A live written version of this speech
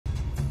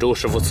周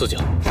师傅赐教。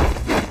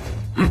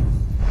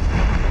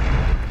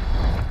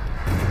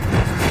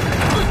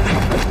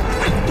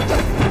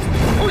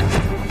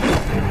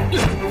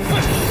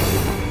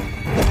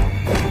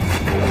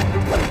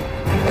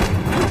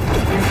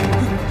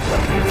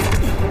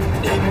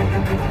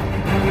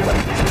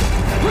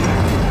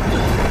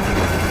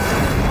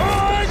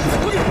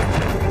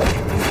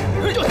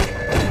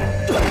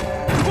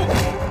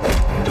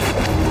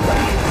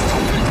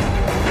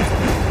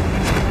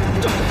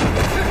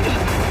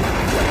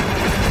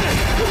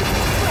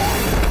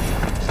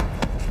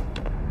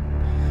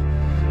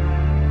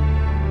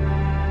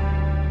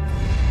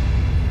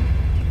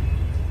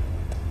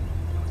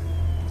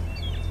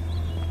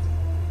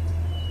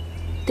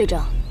队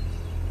长，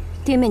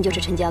对面就是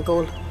陈家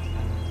沟了。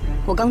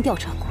我刚调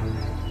查过，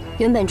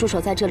原本驻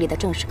守在这里的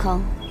郑世康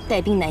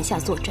带兵南下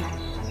作战，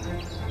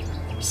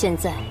现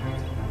在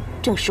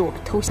正是我们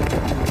偷袭。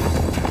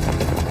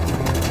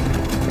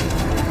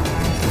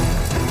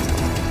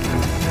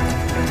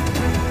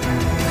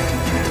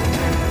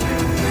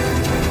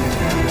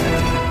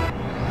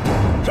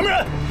什么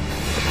人？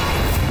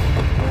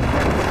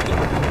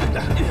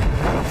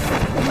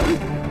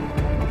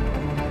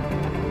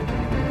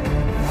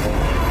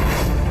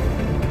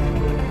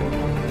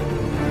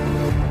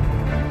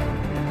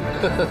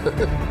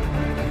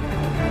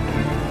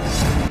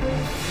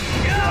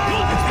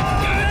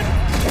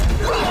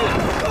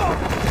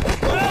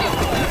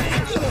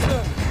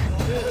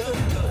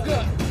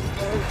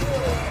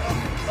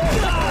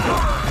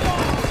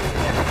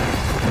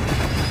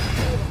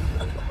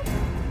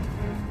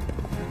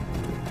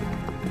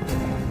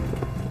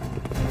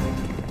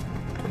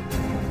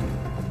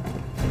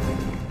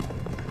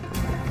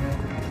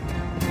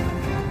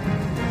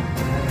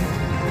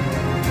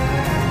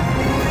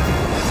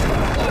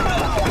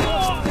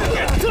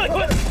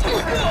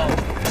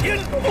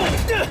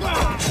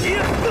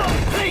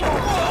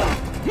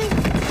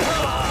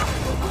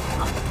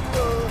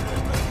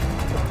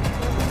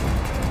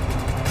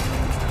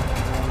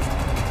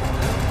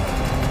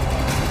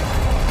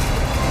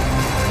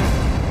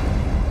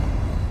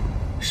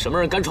什么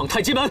人敢闯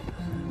太极门？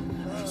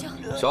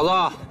小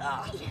子，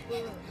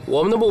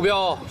我们的目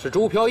标是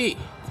朱飘逸，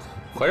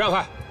快让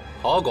开，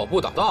好狗不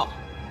挡道。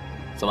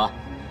怎么，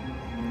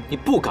你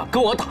不敢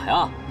跟我打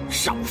呀？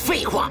少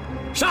废话，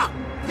上！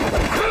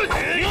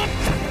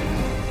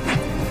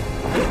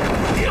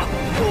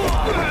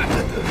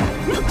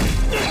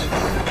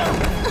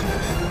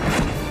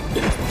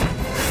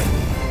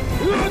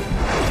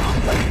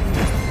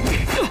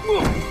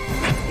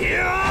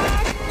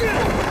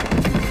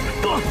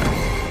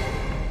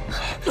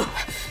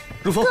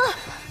如风，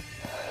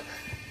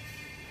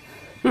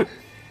哼，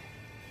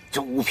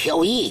朱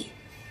飘逸，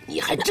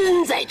你还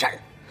真在这儿，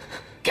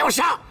给我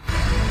上！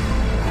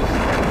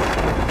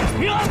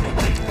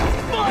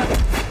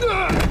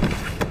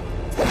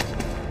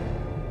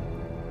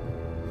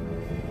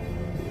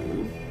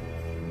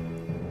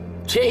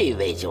这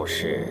位就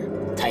是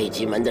太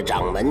极门的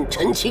掌门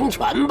陈清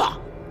泉吧？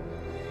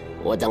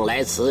我等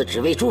来此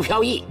只为朱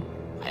飘逸，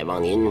还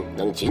望您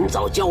能尽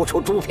早交出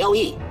朱飘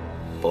逸，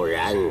不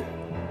然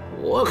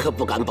我可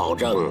不敢保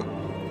证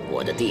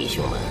我的弟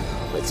兄们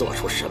会做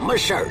出什么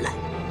事儿来。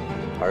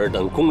尔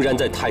等公然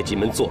在太极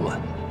门作乱，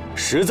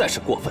实在是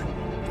过分，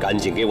赶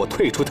紧给我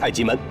退出太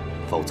极门，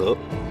否则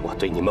我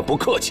对你们不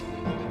客气。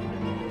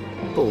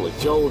不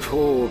交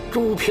出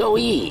朱飘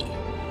逸，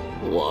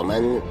我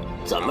们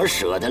怎么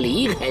舍得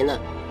离开呢？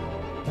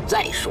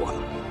再说了，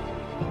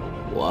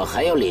我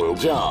还要领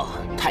教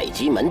太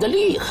极门的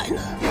厉害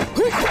呢。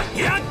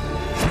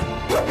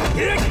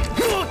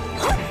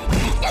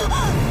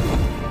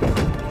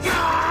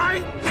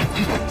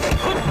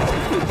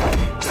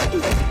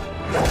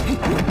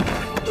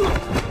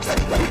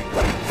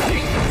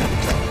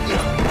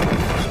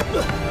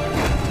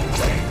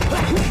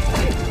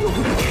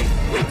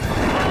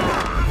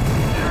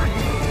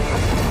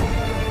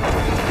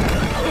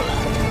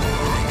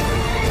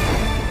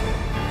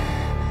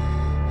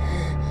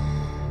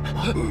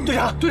队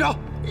长，队长！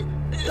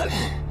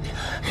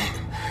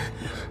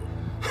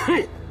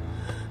哼，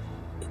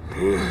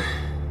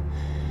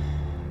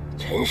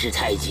陈氏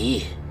太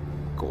极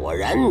果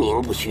然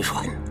名不虚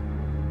传。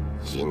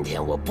今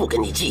天我不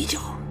跟你计较，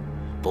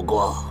不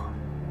过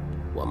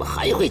我们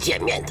还会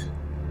见面的，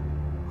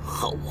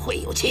后会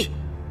有期。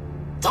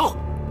走。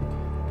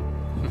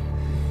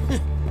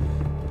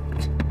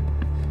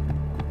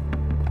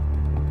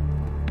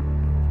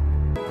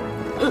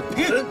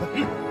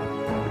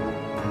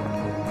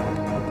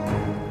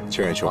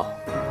清远兄，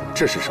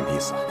这是什么意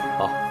思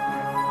啊？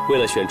为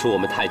了选出我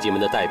们太极门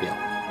的代表，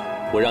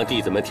我让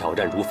弟子们挑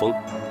战如风，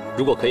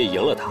如果可以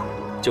赢了他，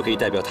就可以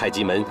代表太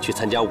极门去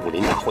参加武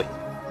林大会。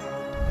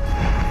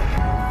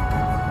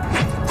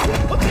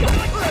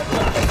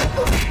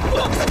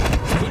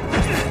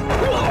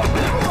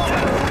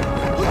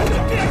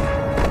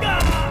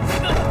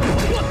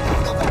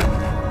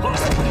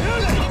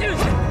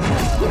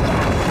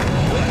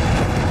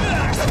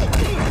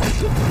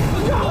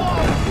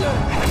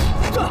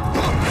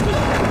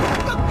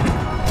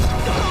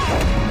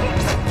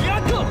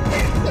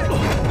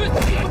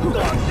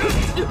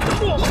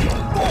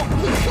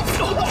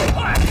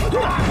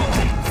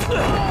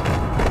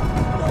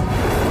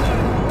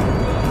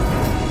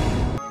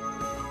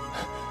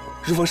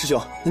如风师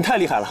兄，你太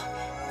厉害了，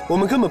我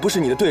们根本不是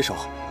你的对手，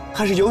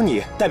还是由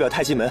你代表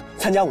太极门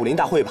参加武林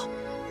大会吧。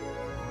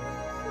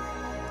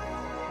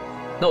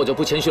那我就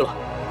不谦虚了。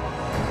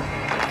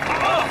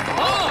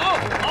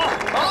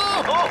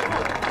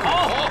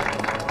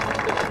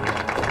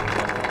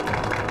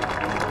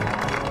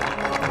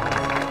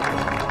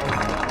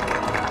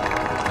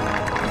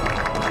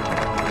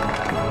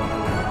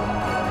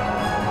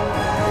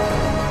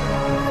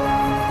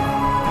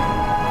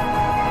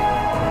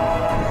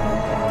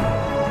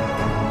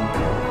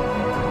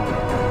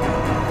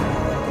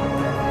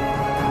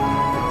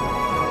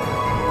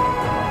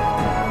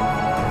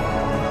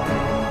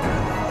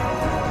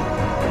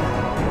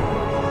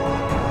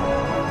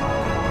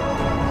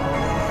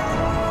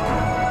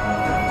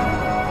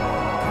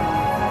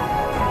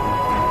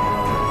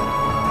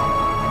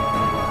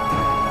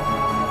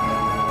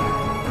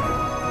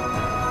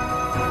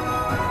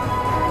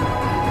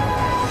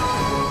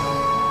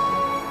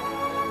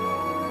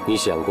你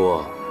想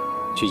过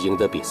去赢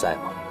得比赛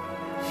吗？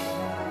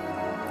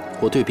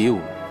我对比武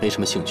没什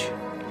么兴趣，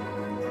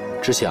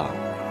只想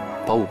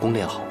把武功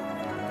练好。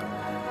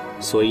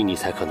所以你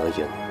才可能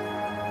赢。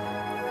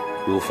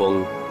如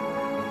风，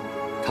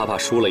他怕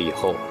输了以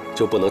后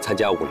就不能参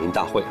加武林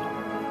大会了，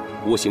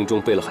无形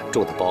中背了很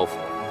重的包袱。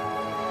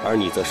而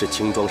你则是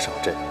轻装上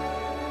阵，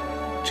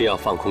只要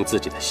放空自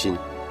己的心，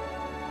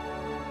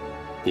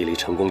你离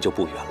成功就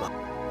不远了。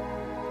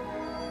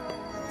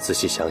仔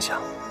细想想。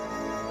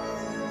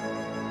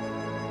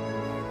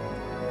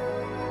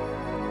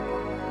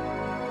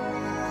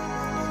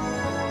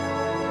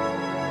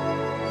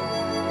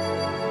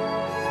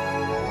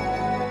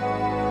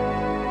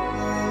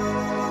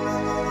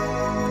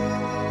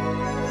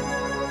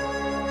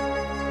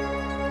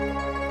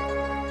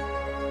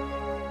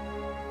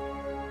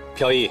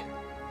飘逸，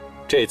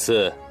这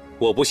次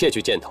我不屑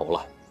去见头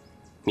了，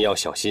你要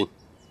小心。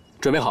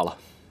准备好了。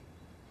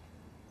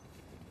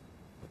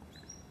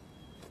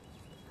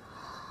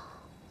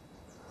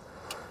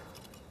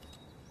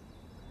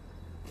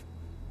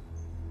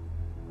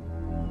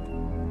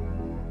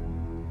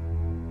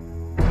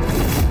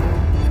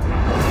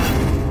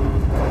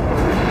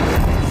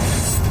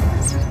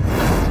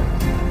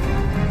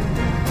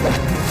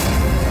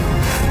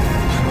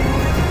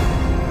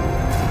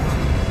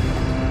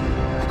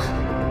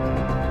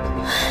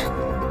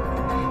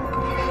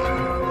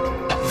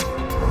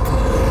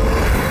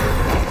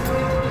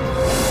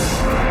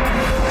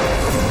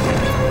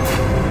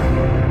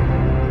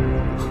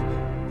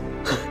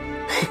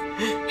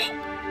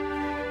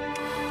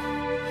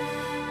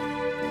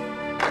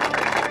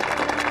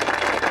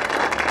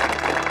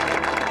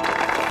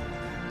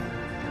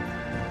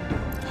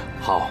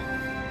好，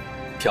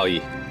飘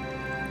逸，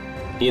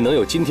你能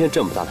有今天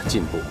这么大的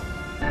进步，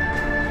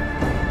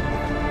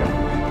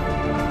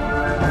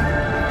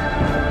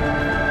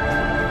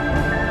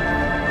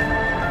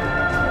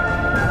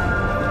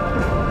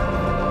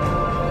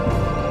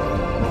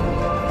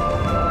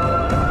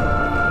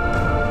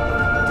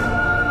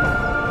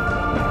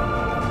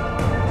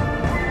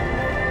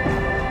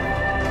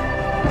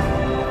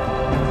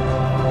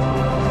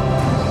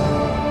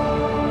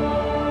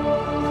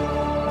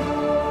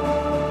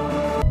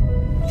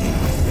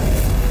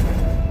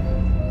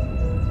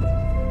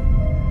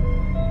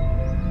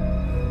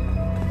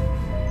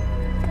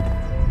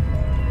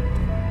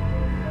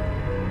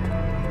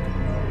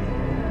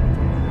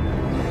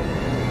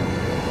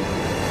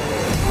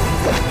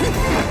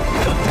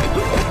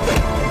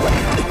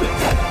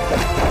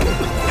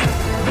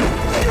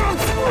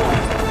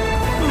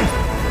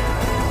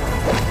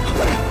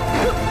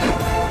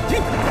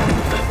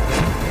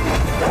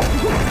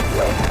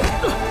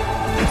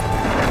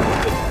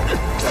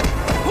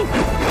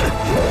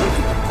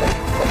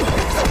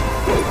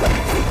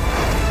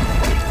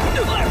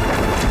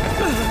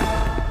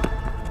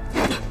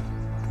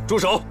住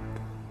手！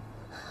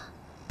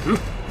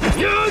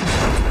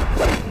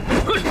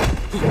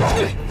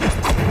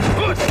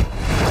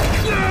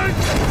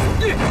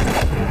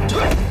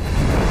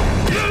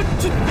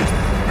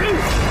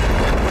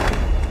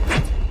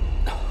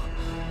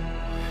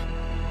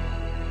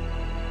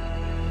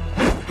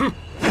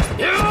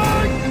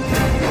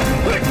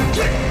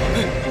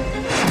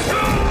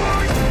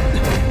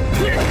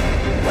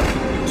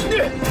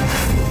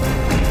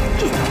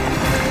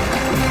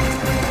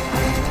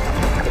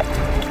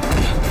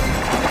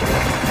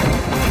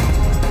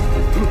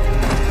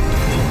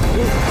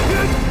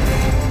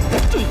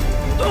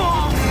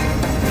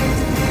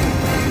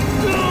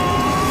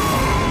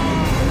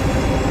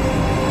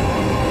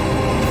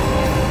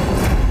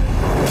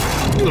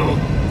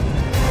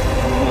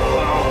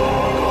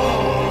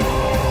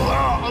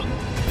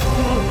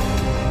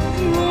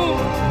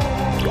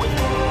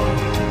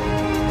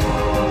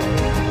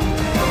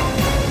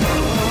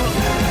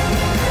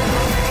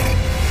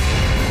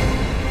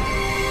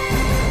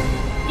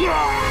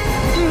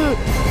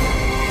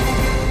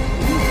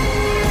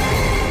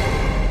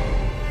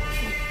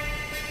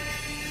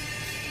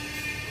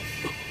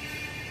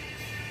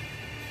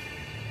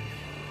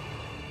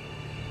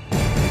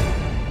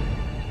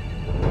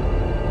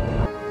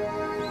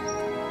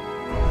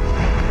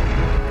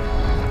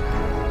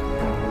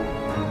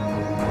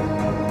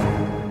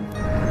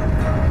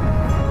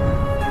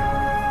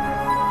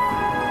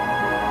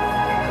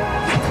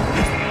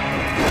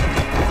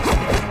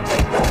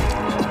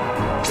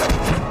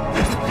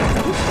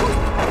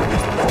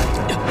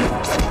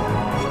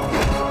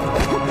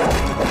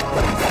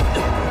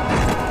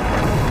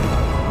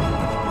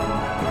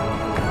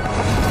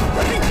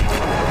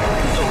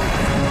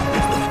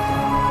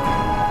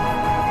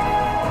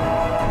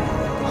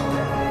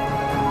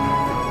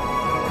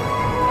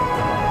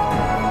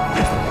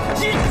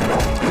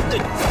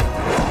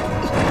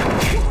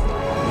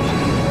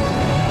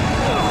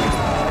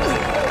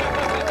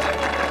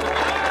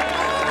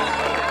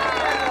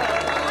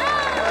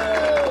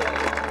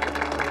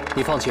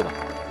你放弃吧。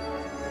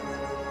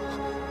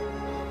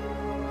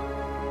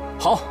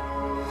好，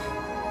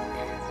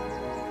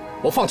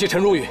我放弃陈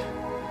如玉，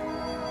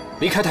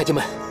离开太极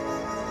门。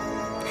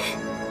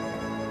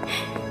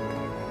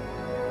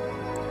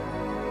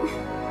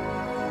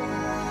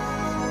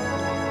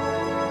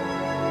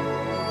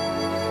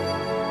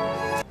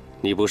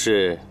你不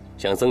是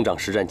想增长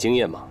实战经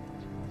验吗？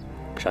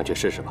上去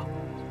试试吧。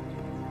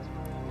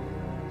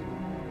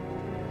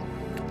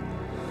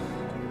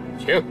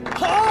请。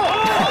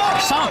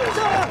上！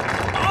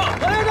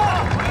来着！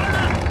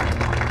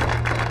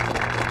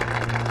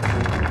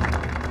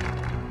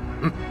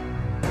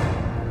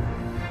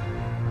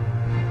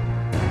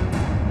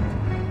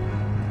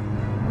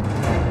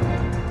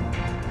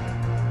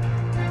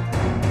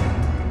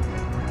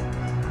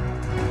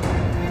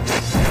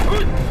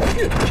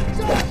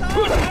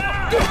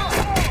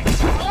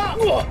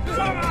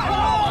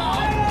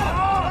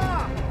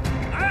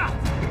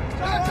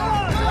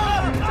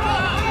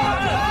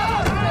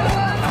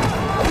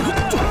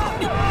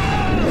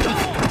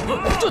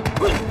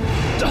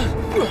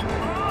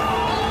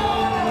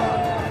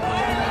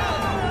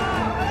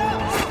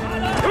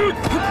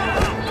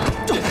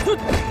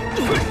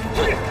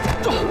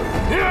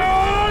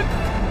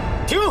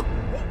停！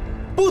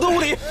不得无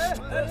礼！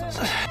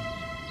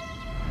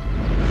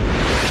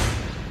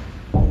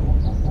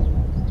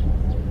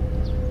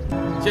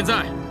现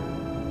在，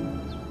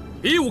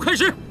比武开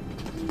始。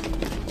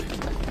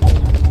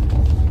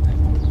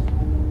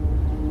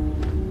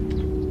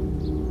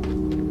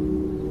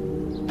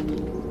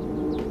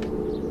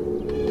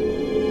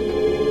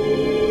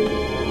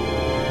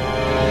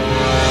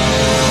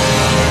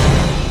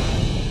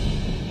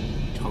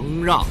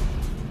承让，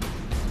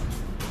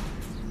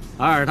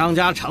二当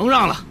家承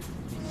让了。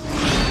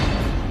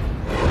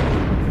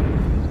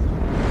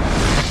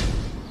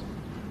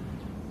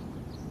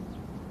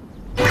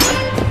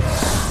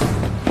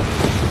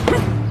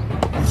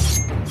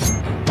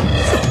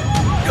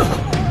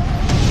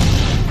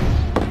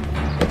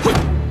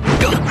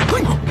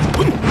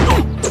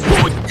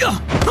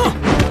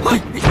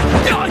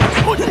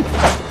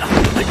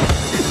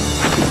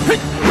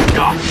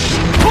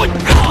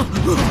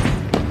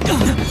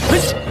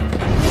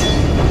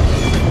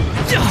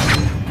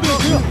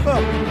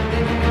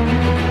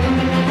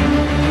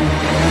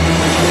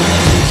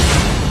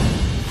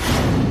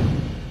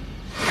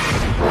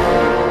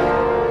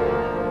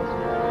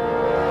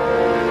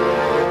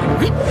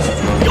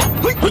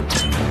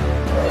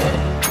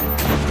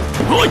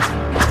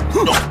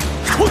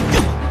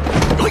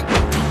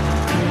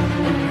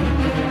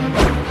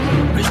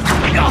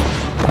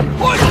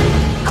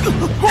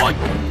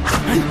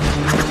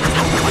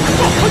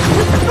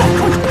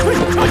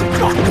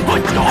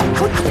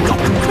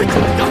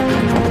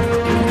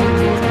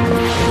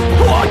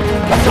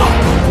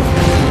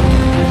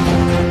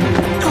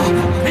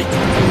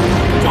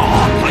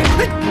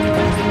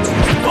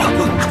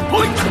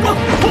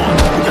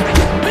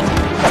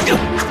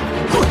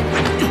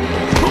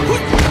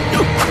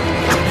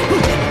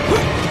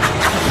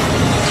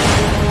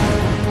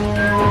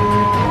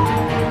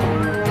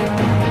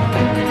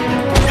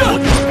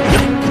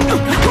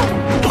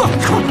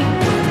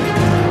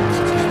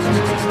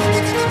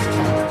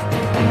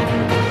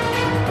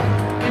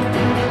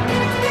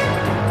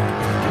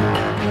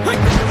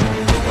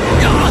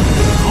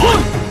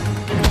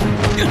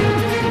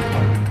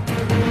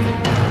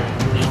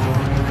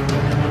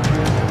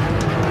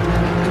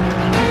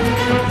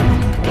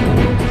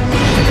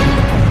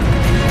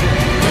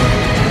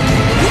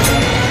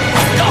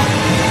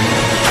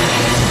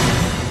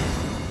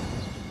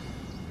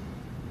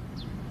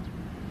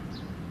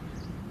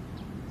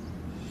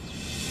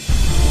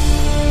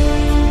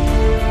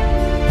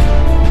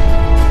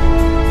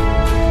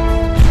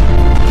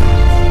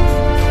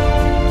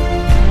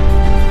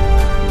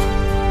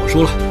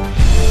输了。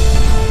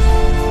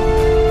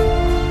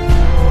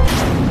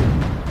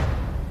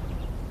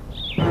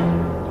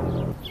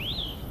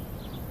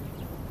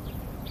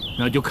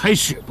那就开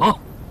始吧，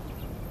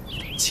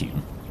请。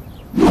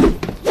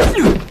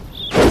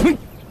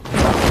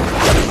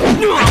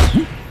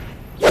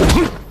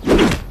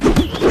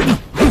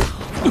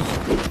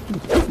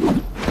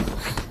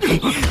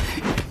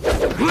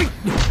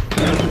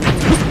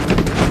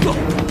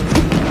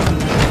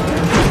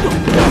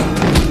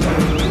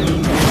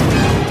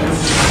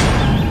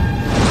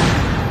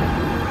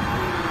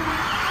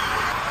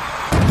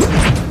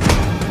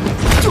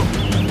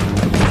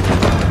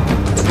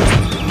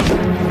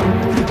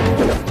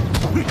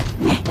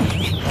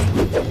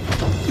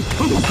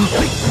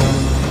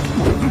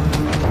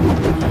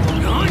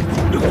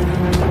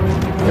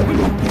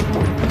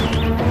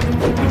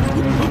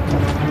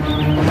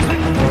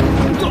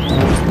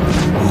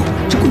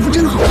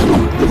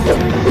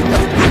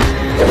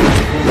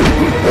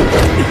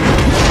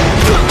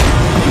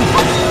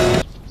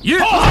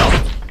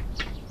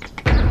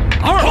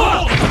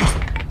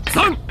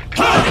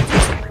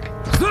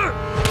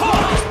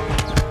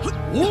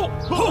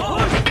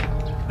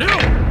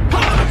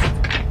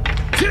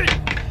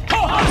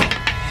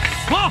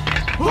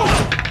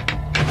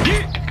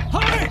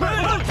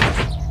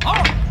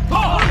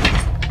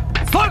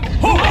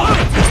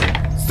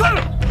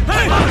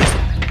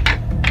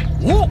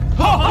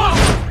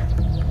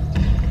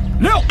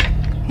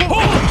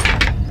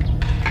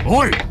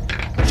喂，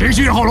谁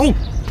是岳浩龙？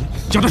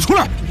叫他出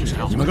来！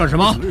你们干什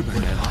么？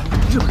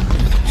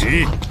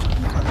你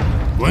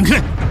滚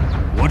开！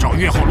我找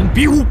岳浩龙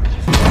比武。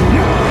你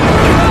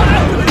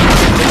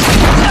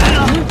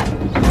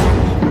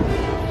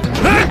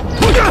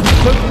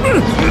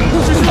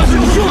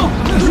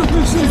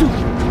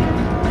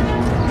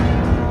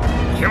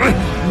们，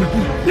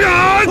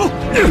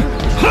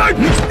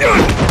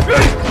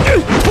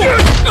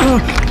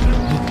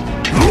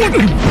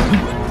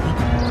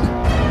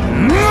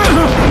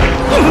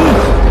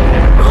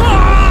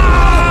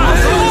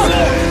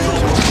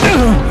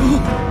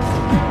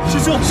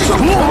师兄，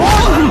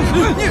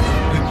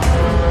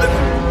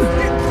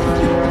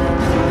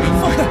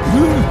放开！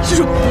师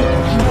兄，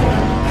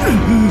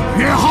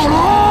岳浩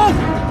龙！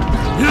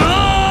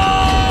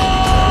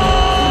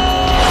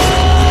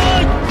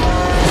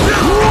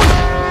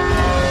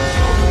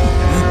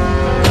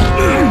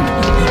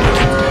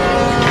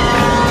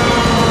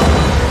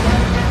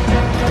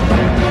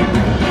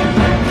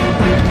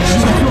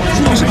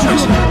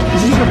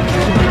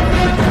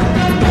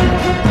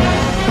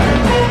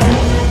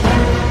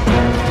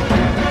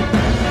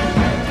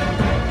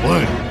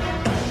喂，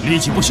力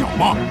气不小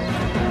嘛？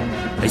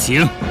还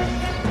行。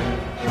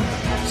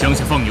乡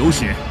下放牛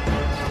时，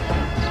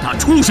那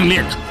畜生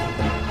练的。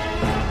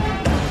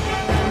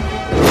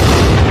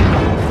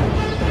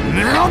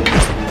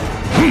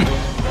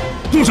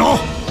动手！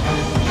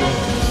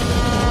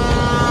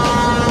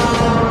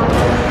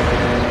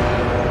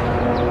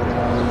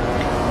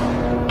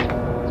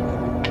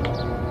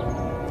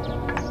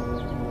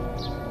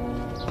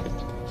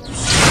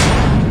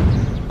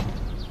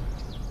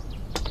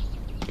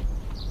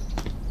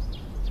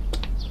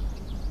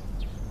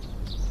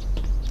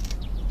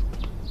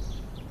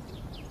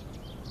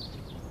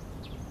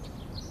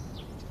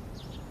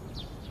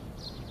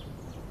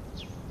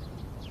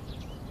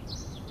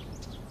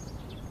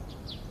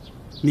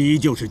你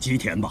就是吉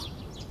田吧？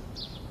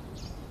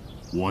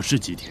我是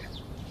吉田，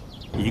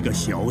一个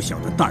小小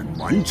的弹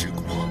丸之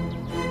国，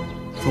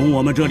从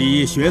我们这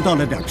里学到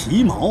了点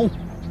皮毛，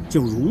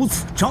就如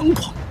此张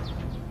狂。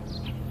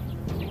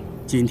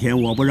今天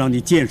我不让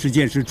你见识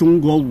见识中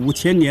国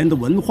5000年的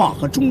文化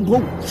和中国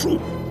武术，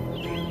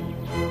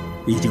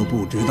你就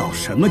不知道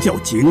什么叫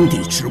井底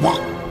之蛙。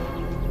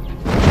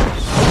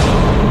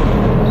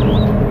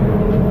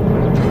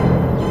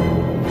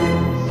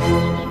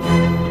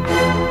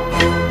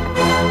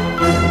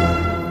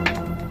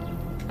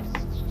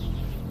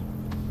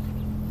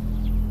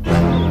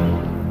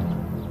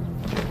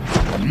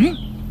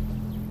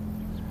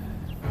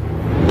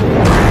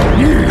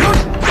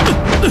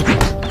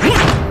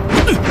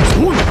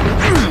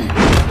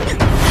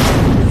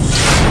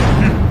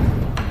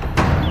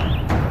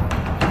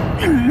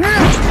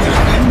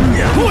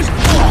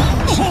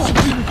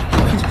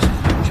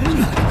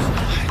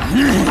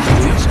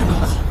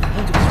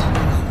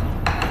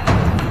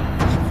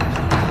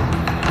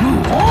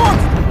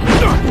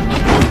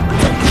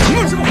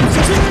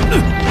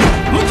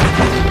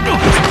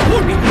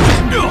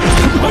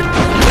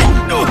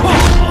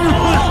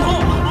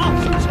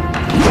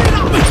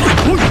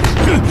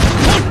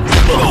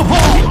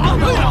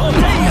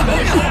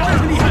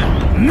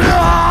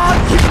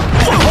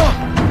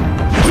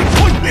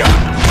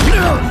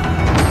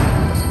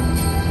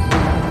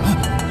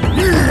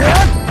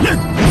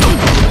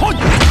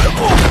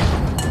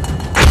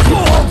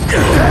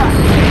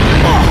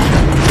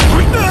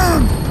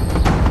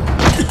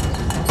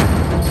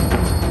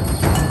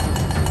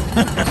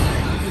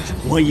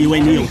我以为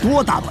你有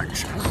多大本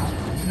事，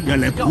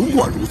原来不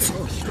过如此。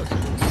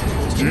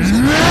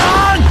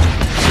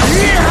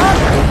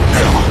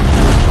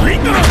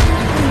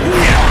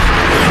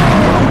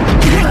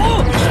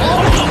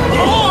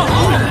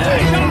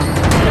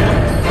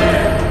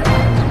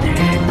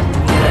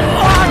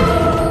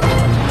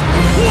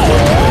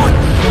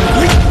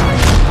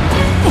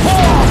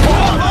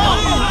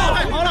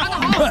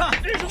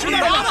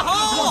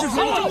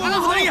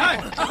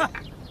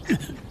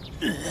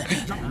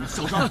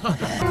受伤。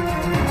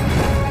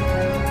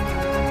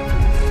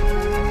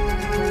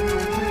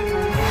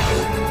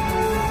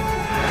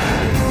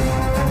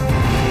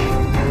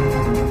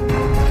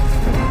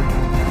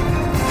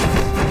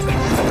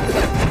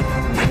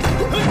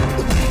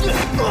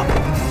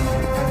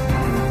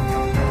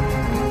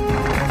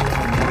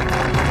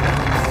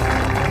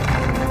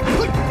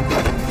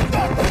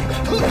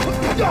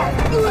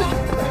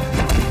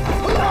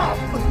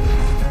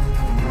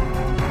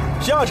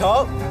下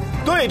场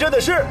对阵的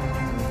是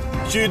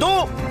许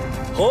东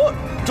和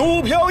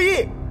朱飘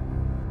逸。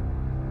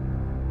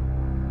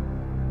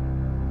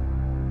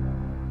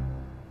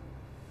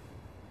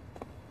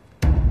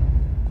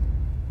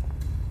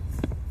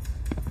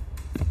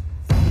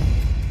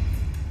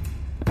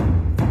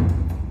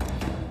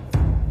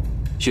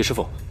许师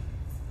傅，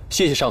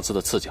谢谢上次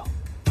的赐教，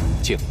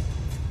请。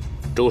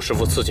周师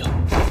傅赐教。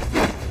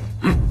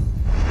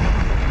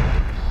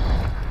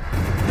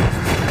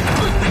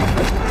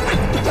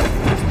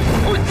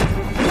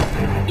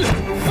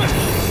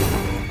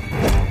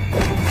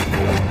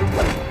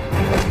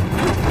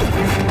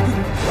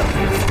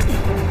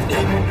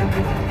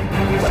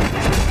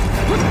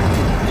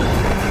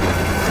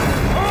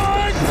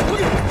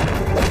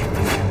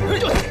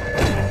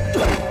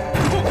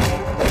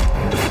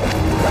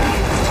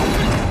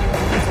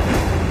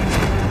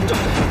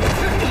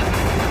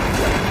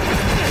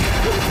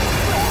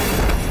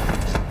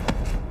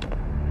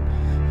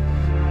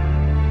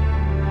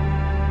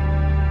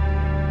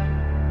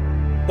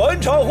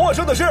场获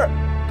胜的是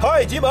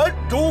太极门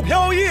主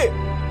飘逸。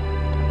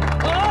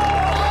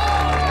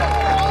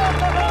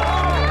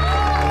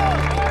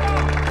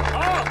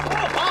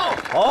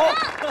好，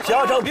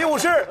下场比武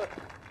是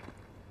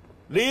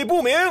李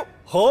不明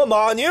和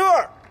马宁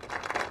儿。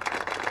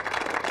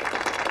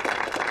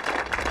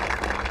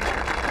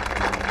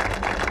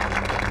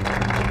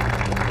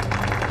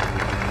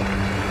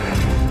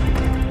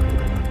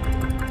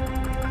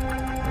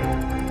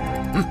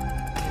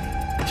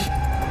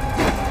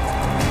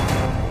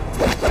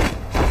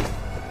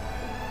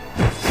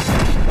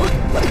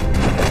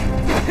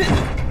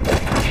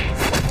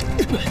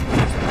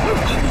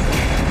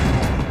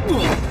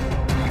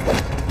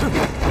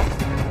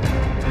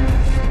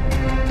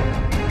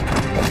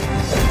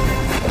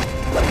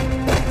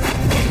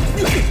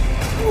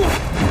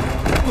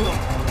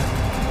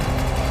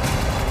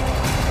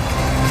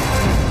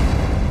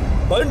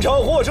本场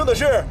获胜的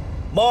是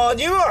马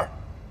宁儿。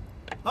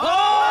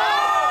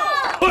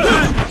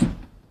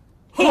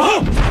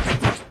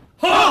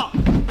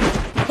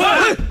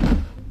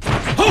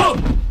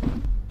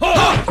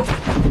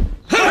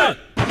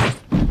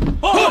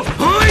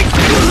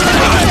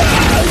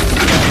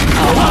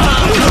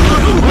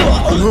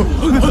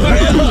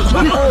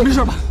没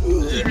事吧？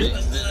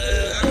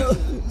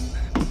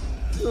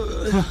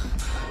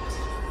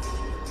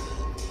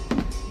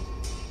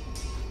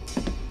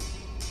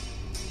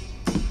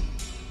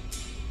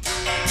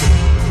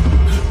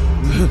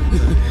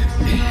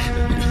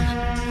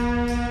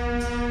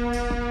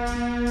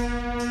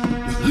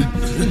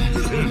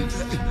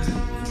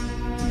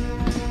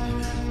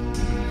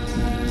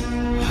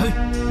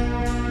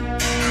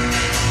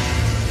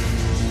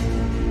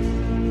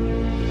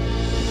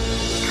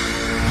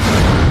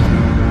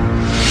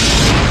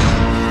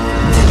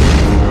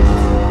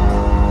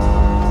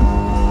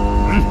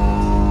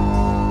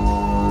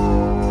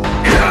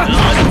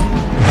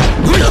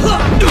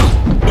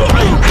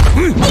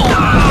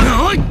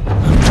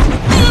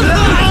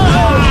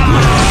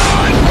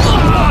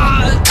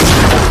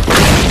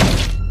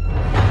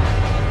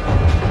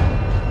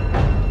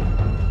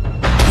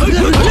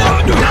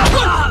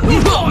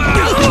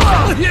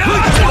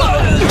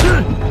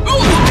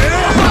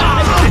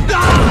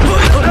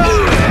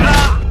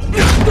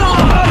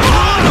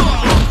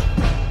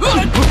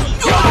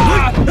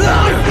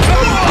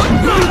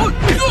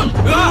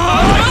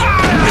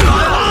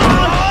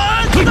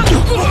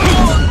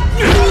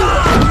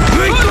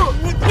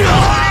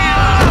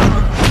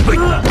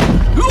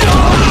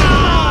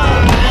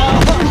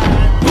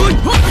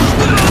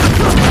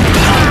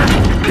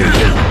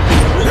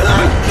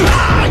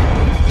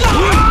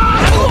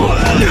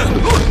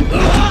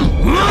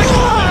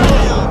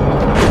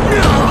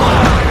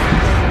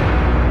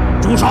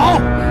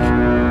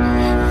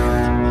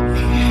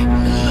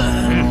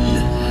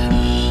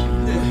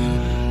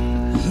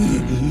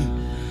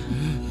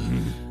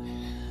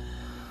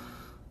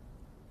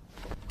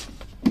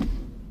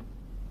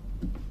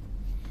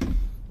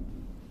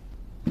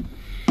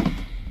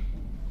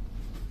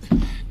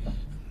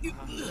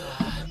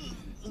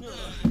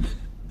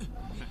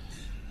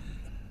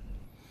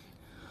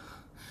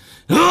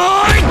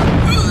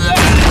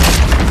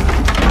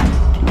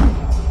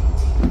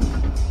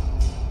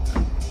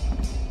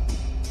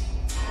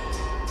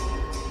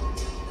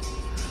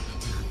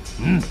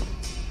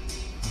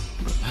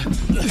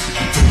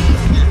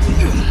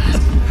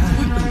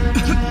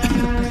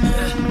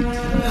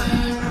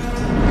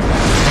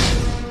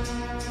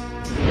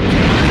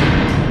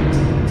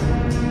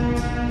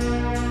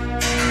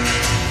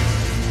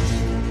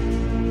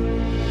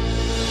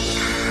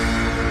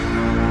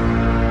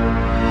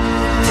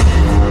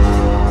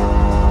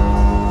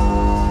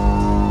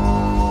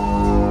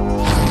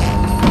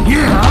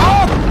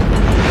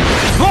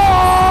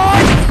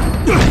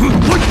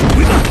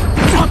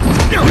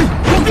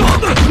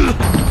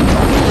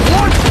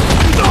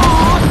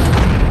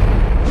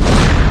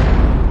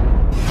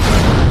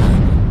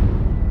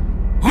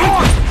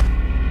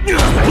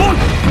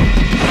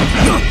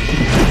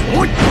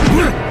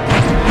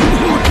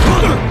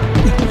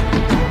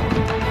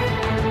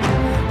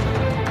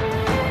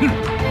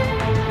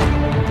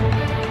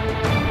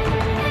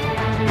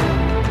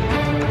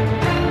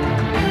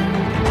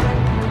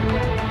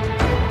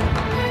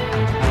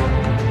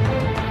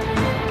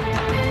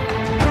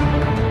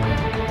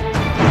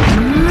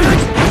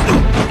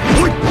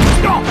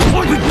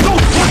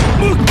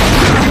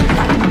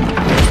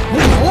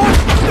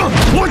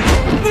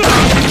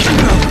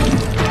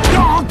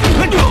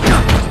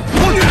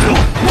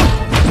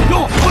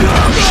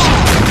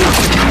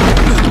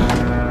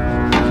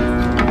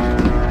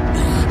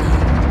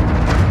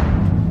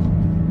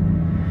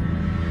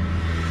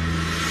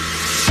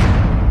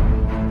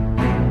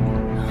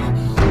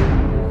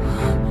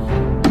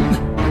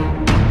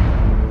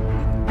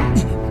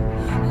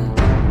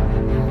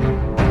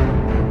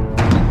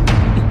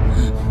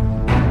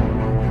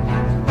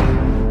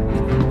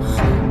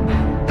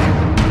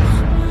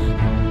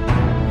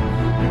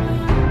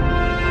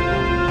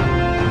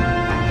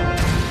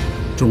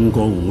中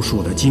国武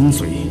术的精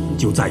髓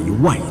就在于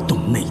外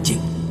动内静，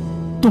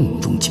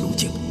动中求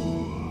静。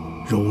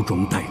柔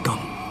中带刚，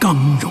刚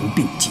柔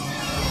并济。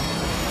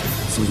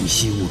所以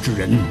习武之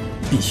人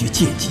必须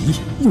戒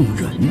急用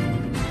忍，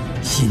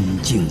心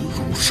静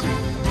如水。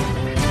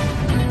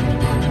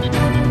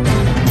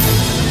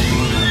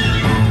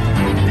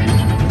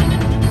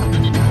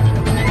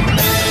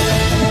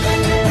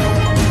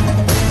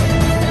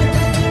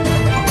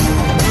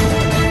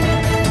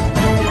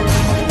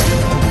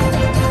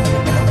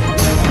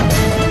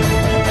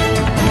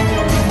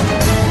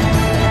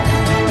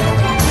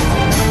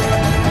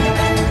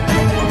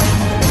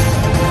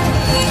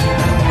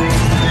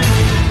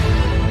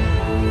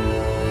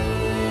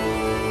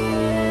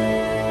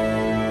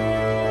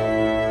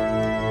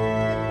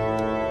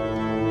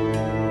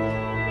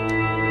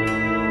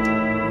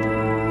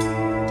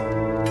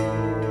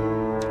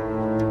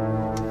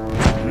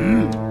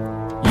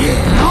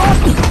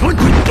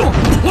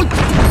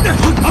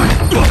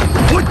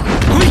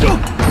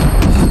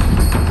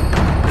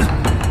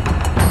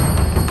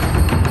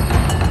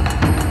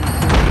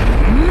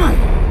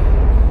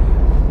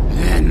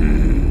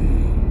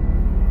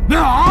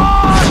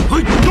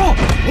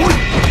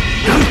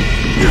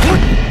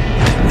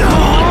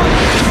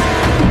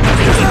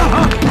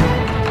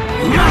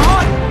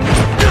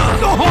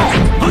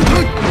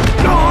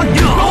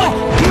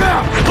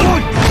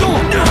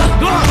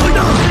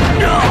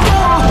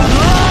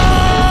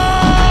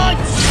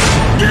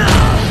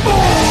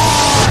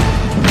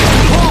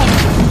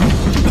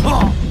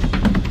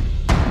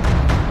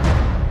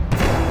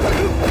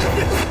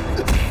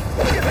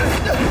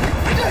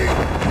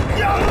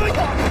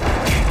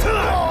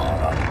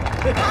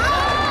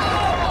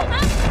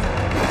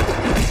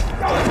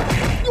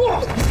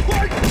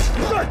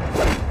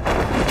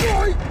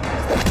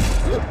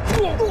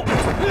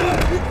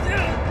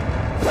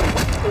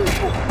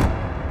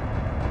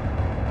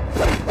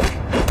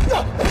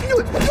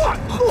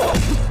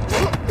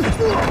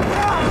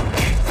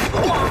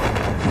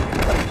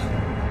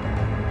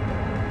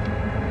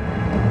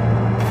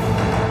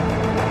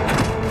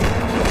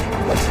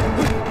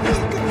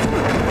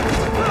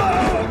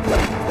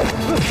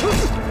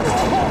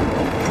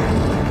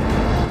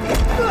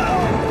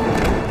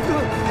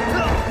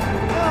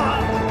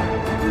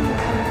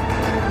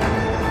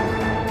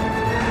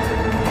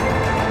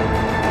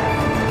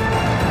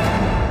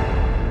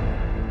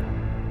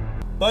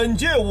本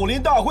届武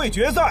林大会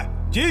决赛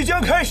即将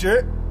开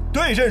始，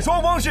对阵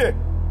双方是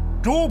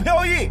朱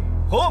飘逸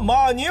和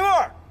马宁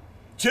儿，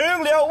请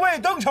两位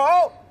登场。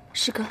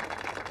师哥，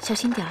小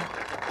心点儿。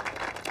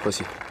放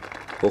心，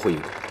我会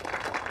赢的。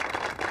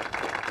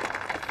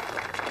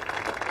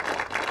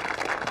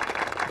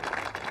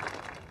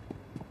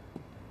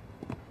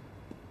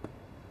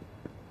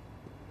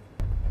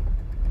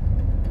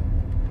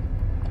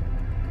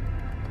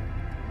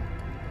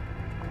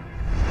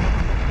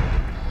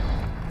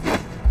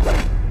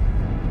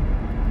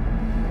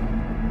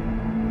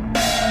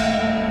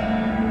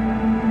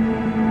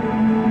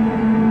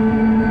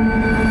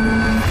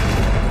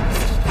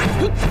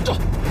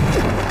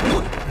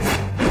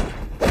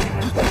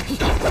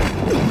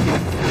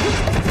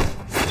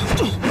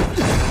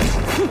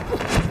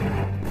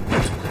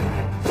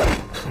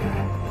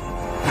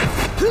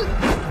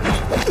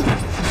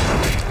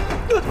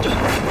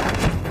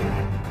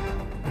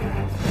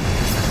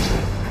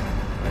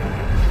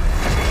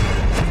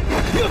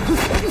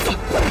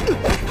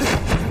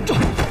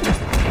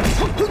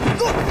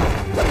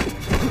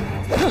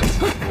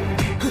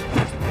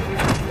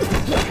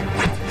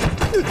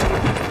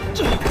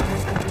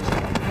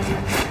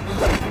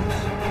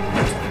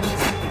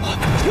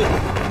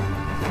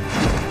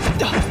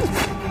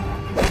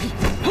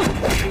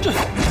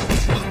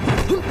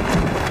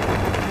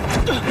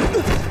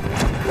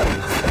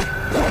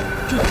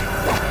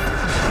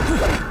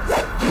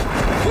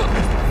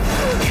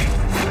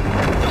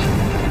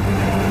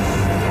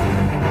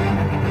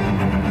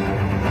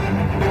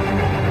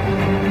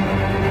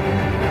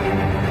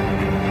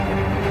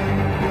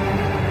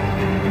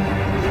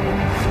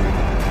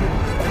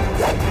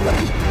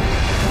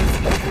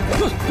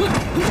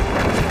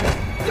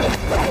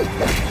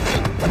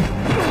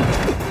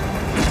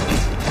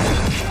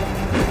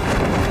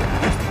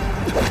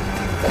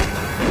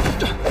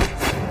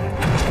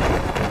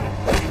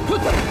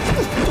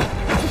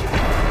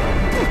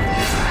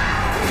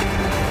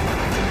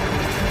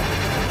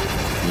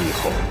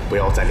不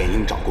要再练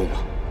鹰爪功了。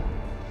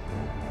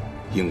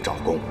鹰爪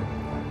功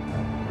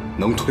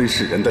能吞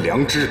噬人的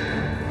良知，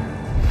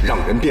让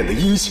人变得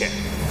阴险。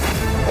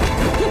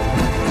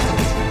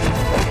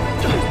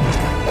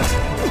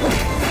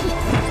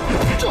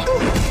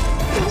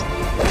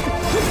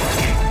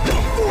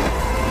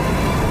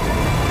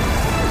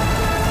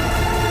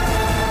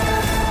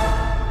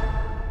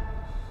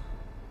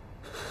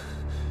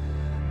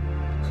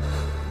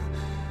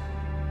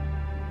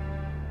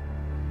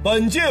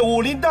本届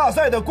武林大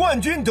赛的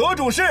冠军得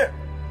主是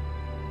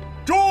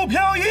朱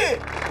飘逸。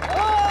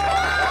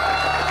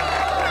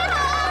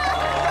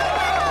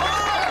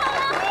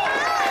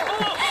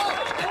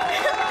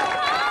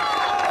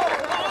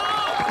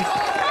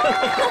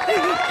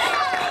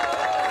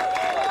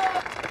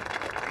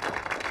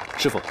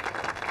师傅，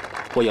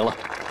我赢了。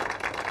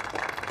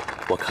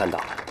我看到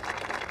了，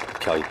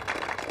飘逸，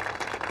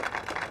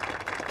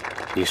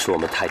你是我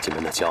们太极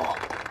门的骄傲。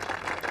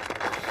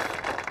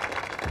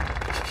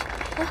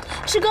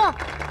师哥，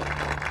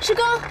师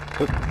哥，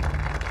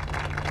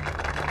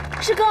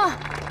师哥。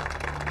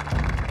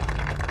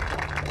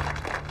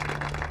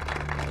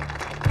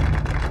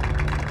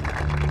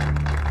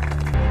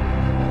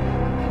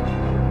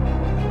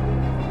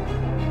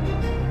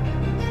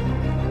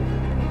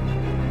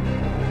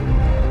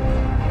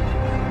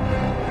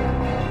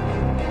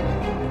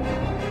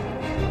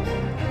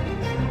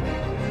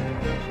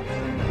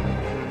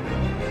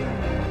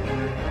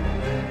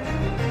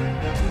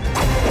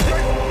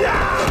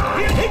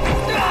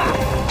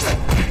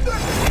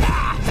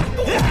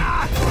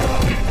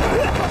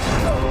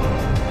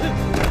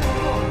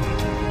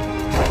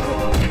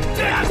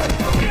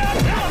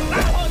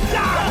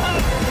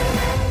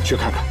 去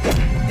看看。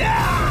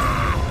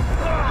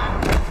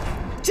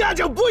这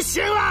就不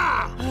行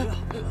了，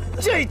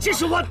这已经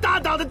是我打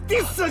倒的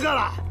第4个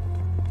了。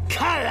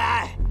看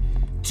来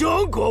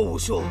中国武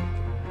术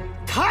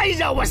太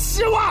让我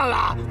失望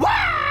了！哇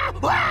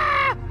哇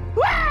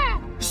哇！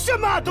什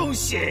么东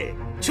西？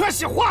全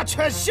是花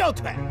拳绣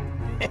腿。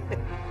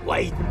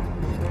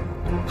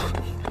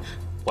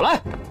我来。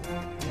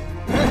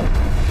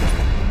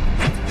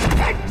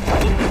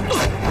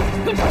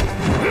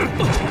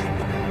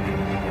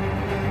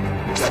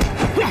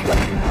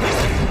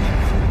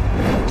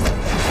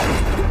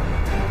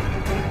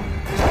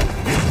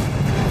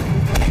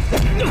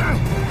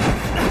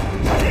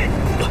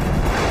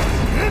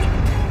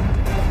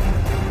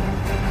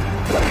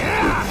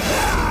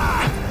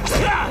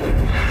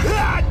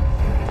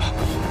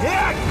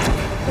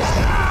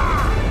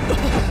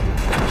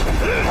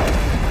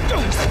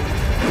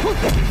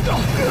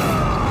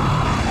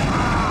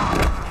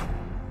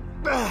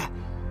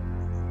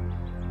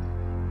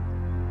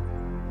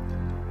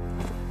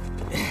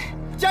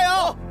 加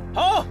油！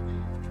好。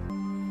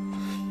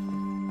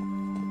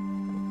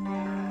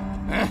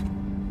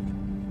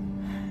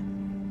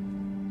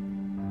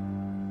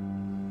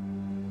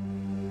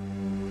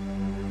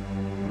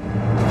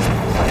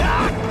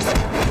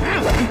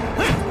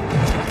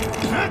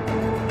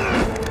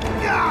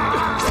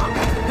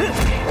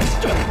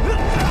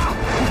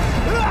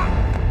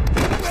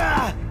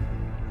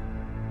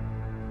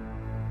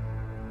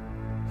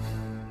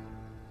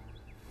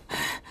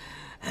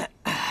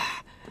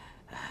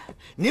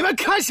你们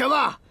看什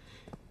么？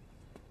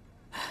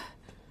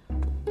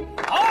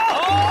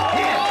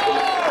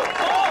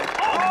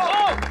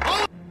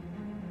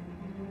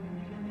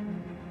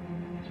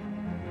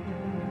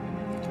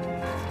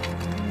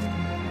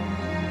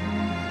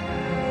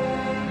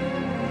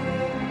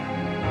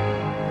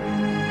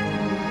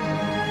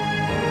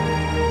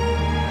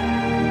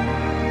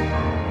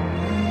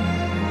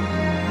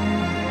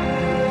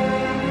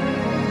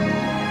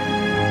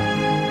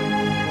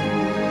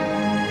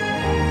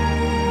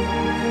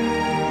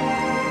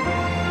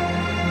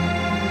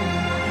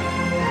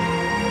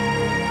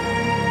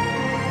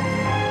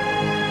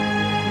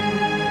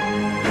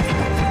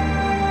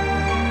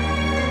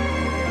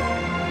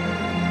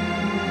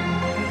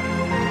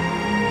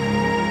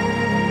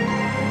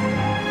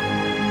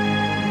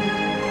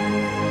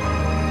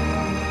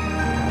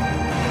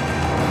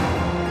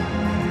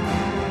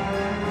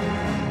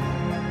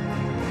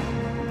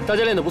大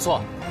家练得不错。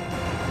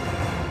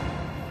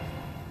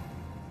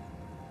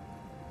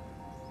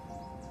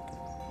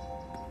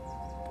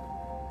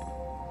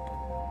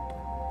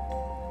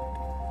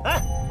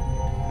哎，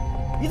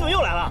你怎么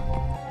又来了？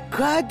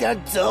快点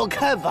走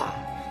开吧！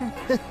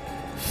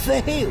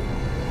废物！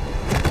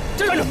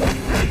站住！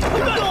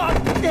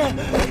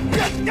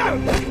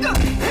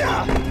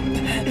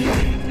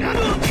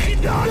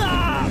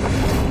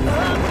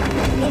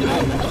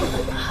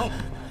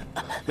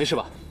没事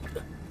吧？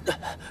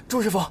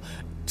钟师傅，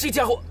这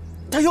家伙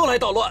他又来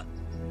捣乱。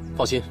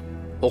放心，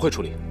我会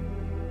处理，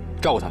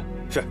照顾他。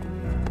是。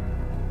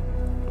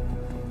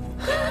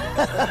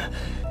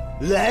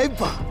来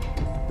吧，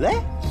来。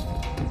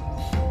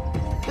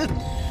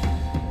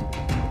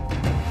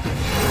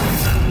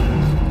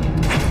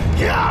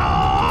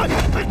呀！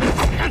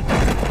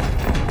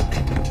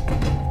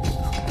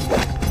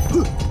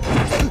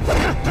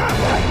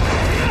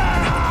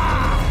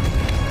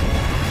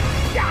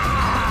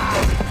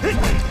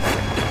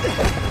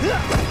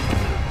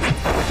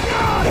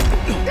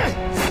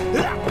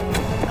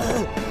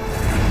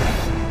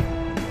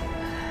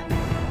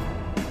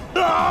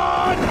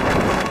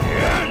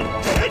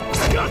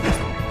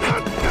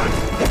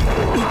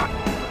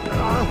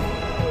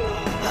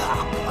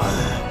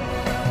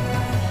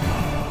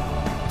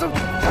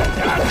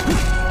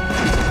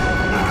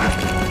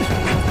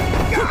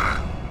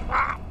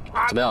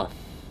怎么样？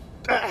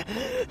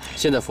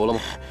现在服了吗？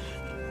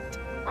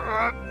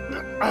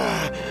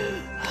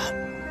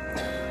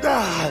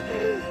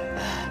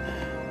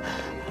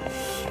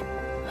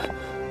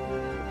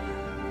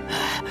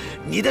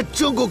你的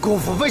中国功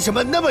夫为什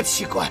么那么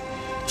奇怪？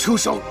出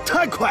手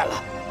太快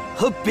了，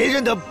和别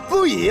人的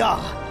不一样。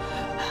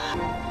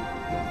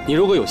你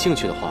如果有兴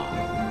趣的话，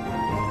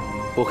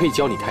我可以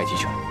教你太极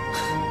拳。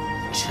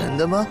真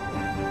的吗？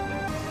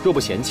若不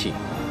嫌弃，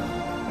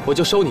我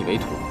就收你为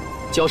徒，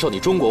教授你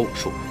中国武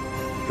术，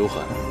如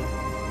何？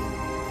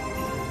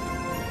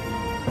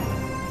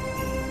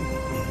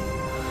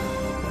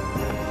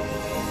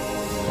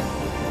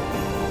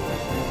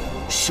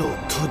收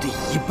徒弟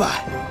一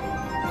半。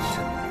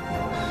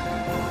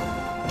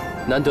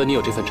难得你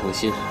有这份诚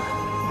心，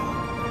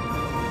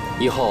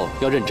以后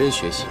要认真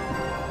学习，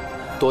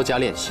多加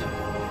练习。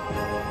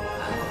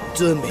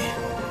遵命，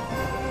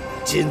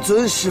谨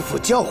遵师父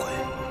教诲。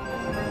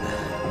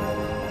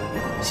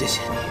谢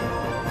谢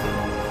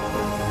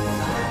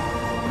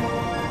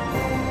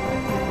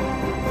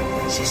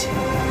你，谢谢。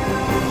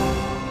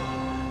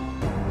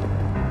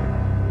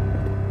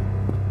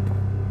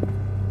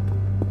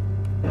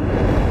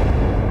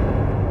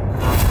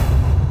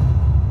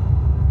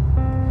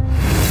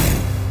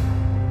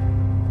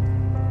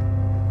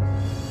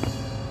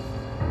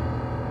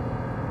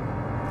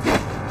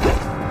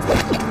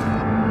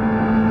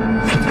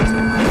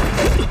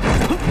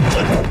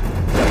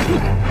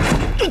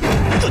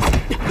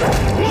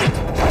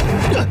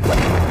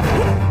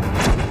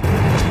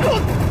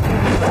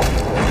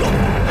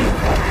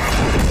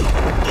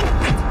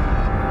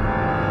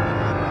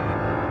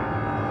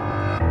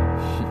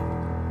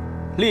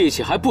力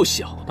气还不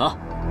小呢。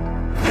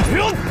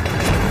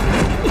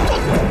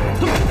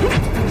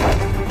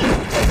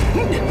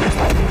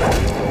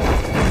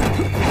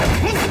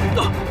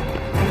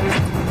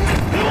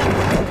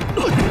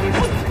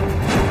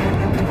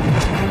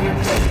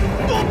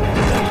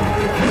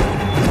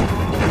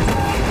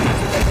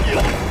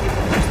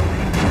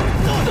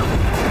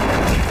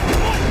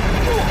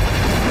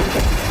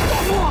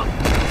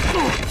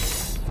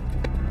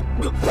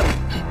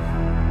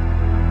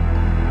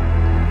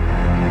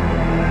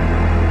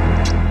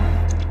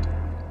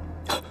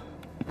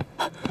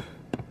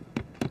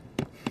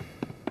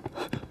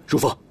如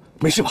风，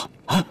没事吧？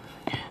啊！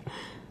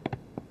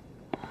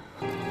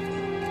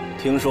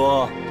听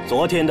说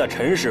昨天的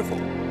陈师傅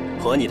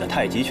和你的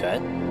太极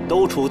拳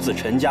都出自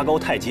陈家沟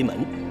太极门。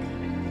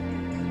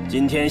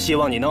今天希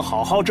望你能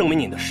好好证明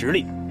你的实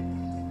力，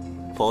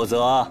否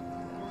则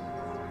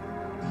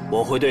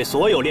我会对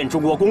所有练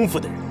中国功夫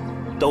的人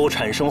都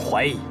产生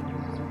怀疑。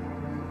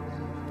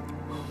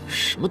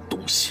什么东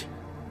西？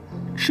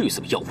至于这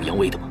么耀武扬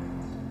威的吗？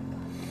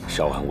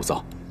稍安勿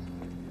躁，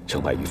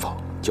成败与否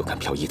就看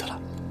飘逸的了。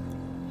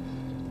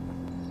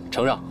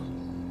承让。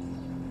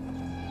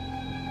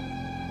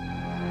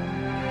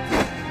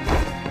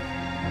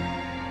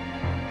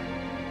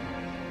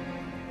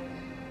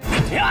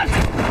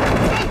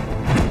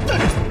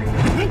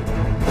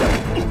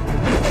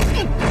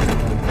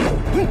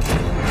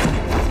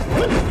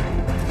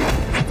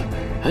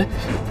哎，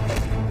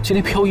今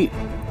天飘逸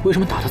为什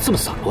么打得这么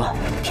散乱？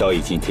飘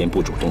逸今天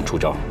不主动出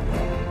招，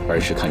而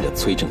是看着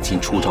崔正金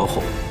出招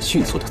后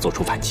迅速地做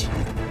出反击，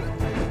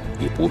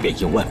以不变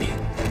应万变，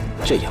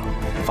这样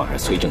反而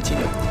崔正金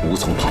无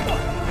从判断，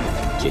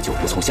也就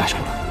无从下手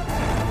了。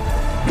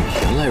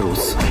原来如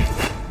此。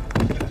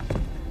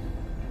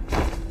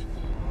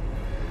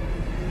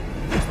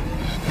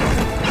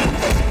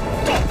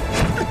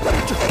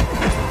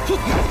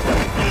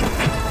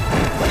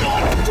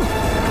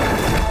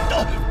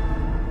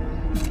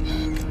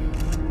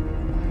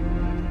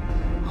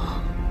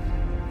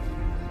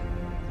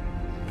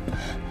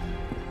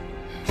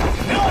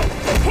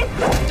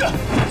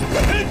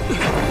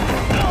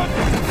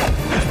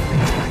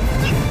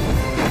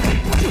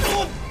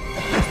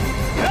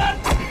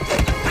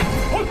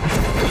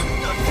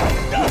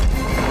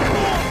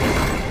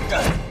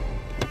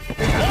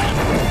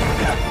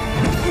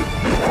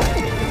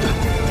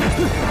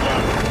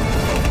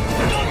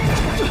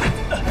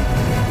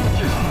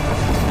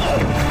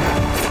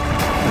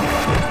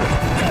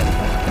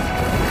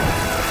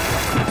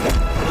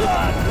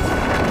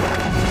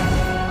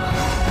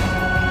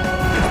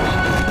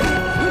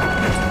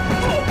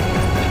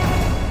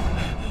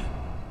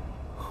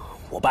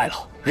败了，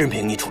任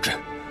凭你处置。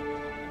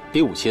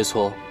比武切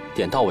磋，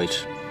点到为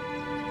止。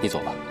你走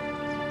吧。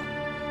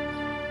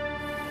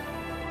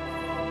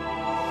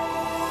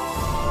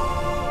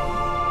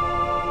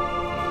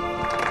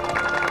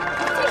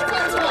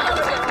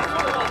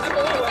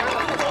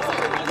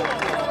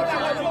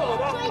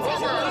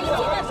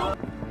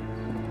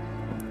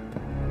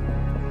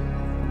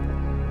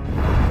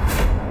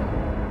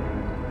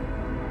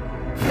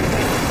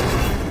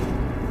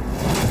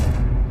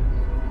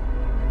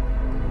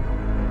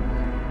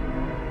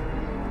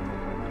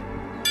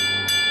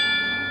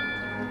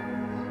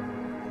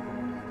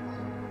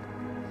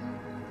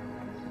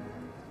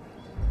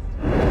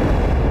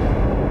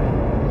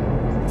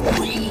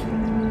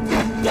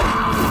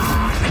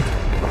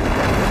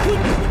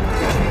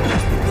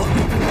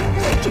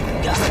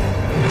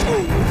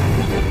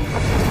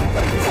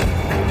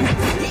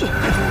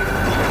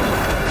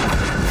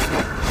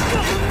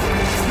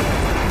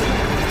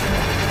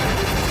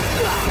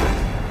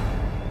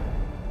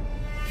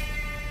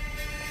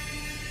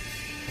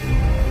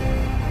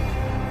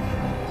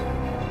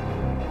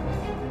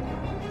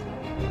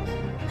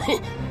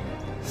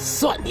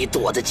你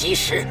躲得及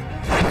时。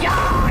呀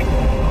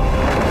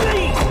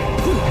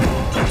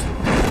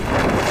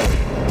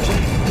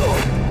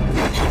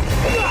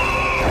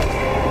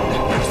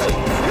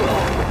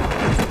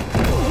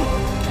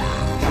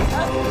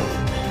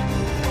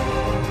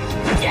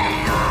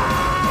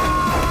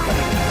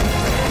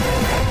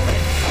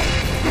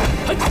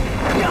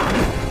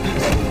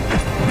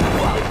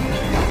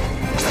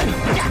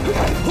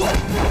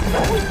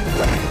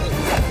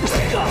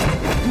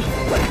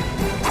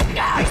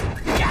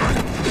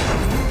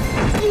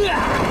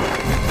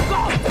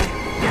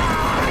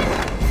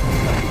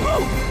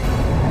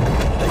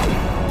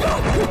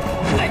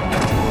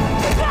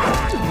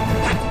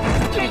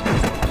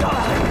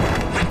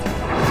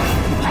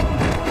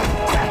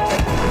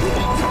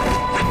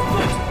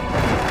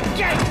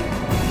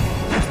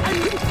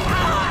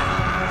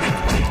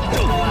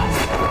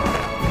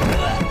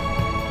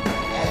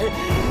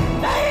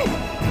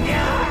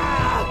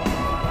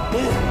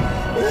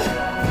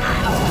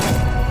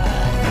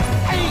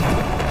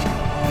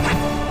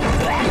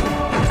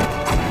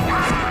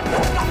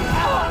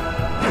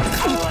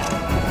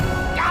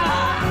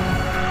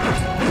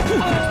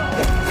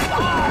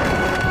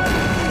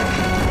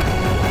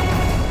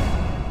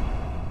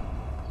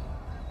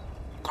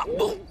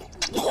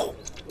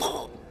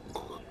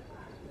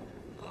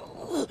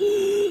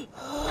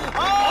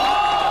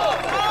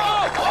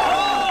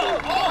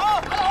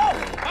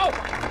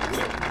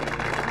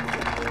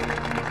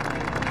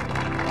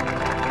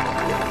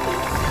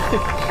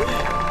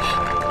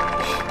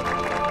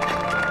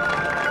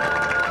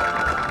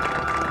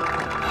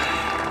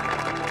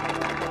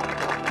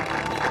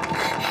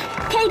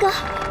！K 哥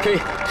 ，K，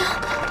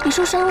 你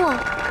受伤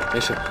了？没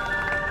事。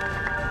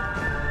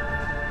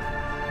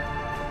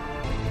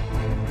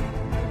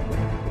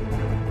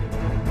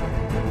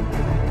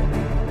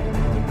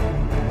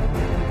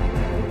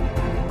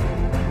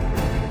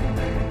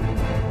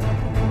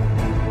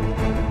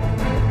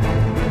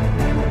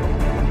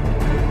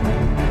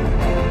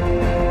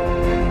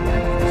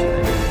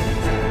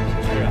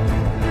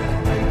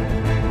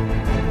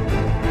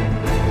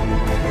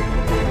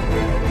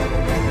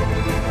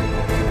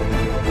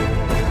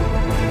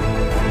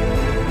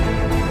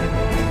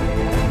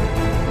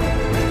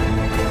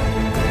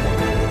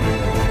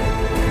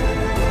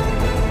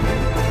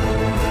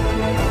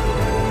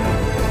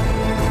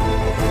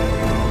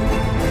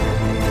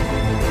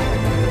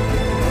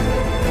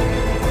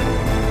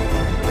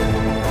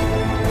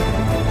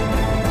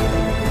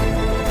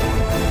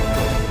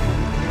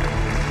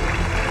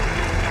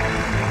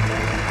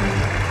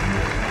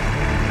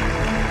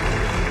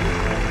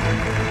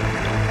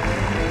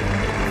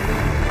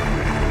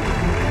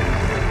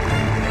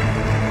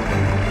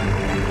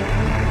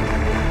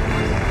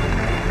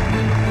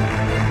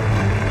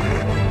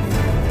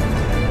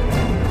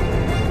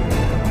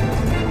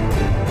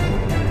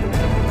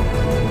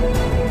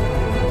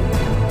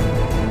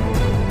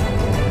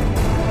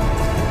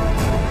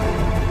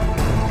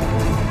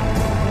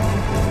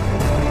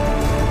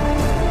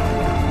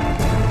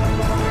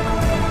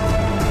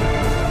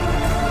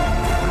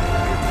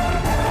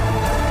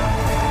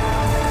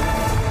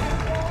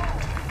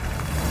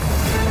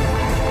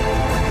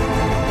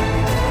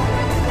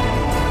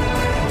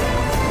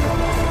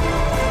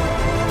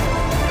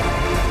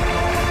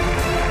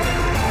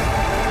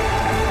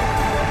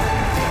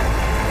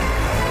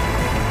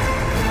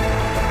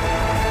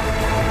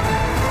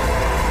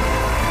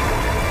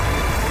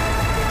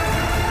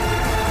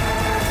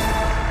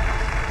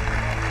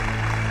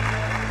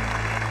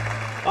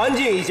安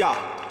静一下，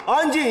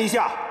安静一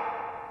下。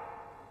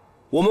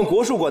我们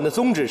国术馆的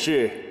宗旨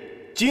是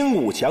精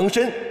武强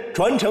身，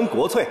传承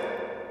国粹。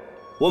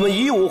我们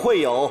以武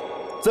会友，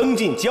增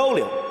进交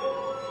流，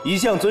一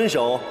向遵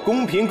守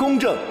公平、公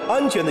正、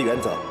安全的原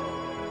则。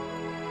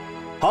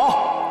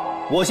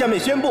好，我下面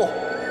宣布，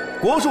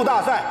国术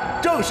大赛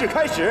正式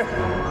开始。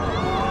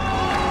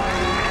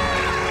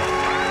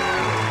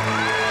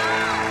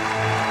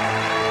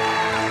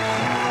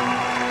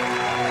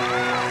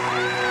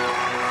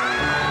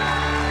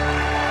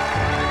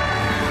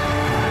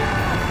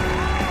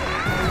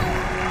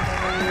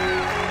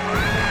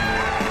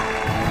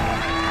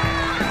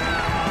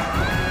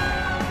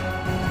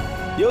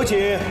有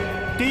请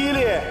第一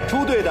列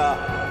出队的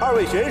2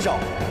位选手。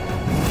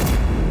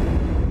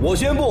我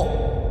宣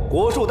布，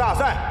国术大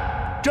赛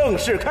正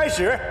式开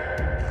始。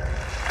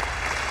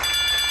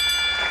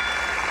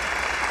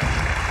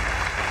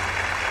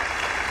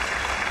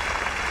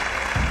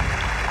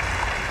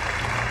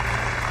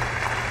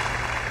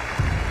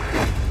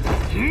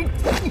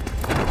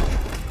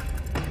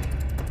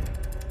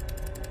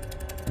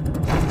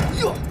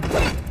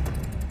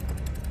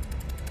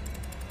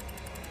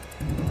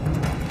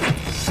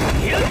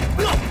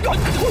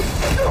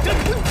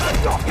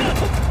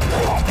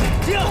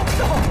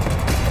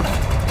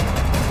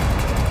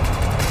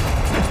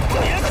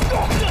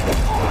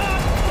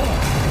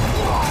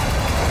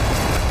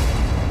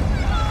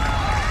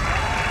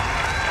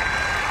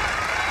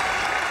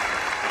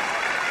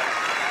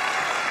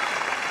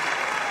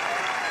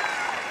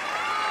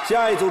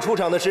下一组出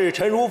场的是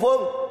陈如风，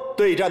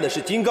对战的是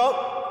金刚。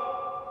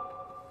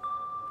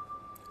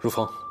如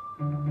风，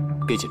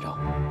别紧张，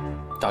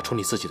打出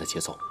你自己的节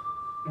奏。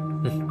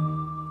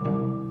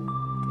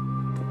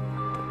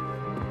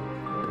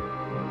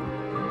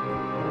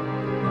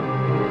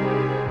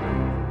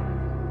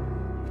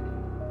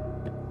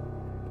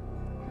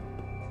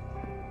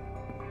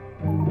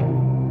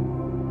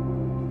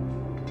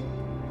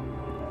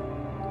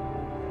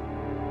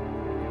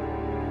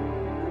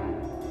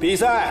比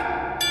赛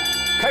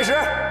开始。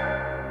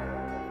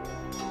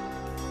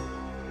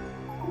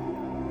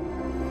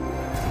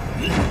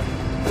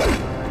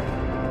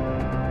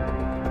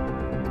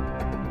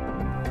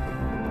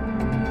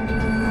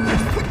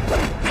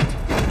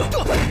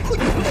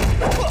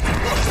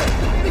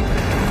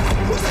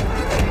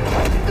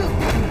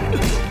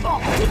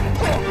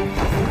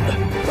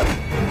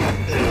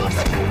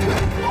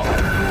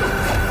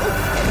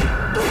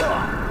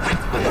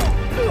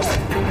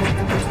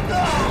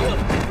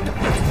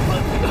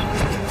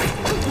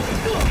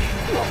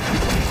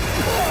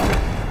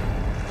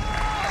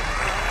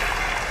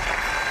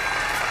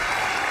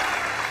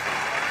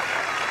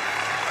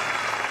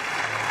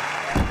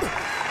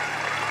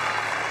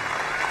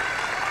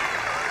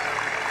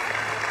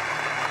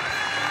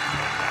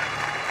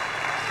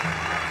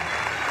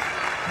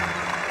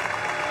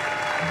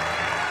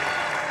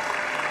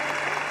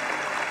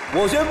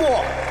我宣布，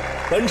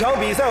本场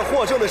比赛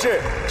获胜的是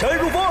陈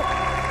如风。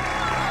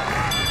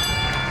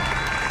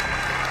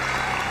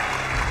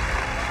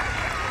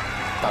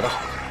打得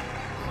好，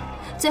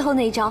最后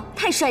那一招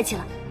太帅气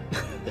了。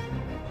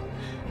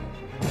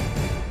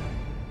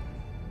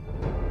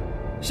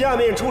下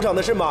面出场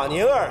的是马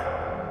宁儿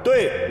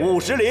对武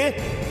石林。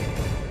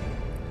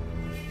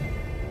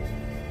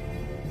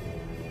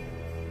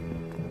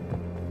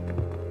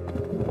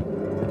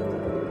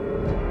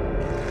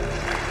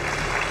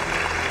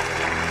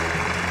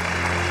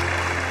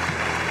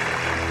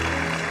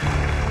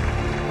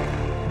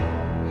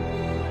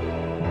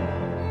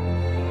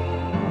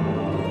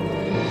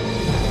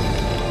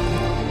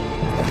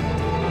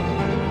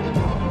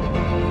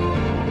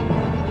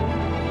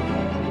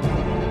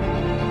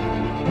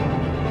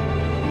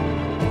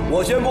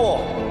我宣布，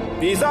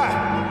比赛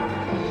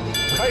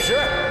开始。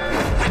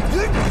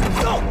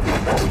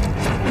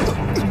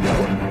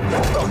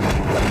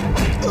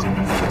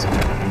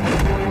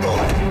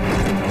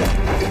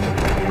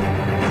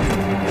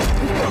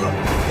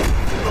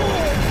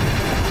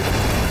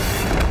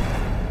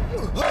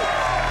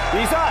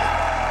比赛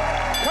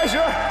开始。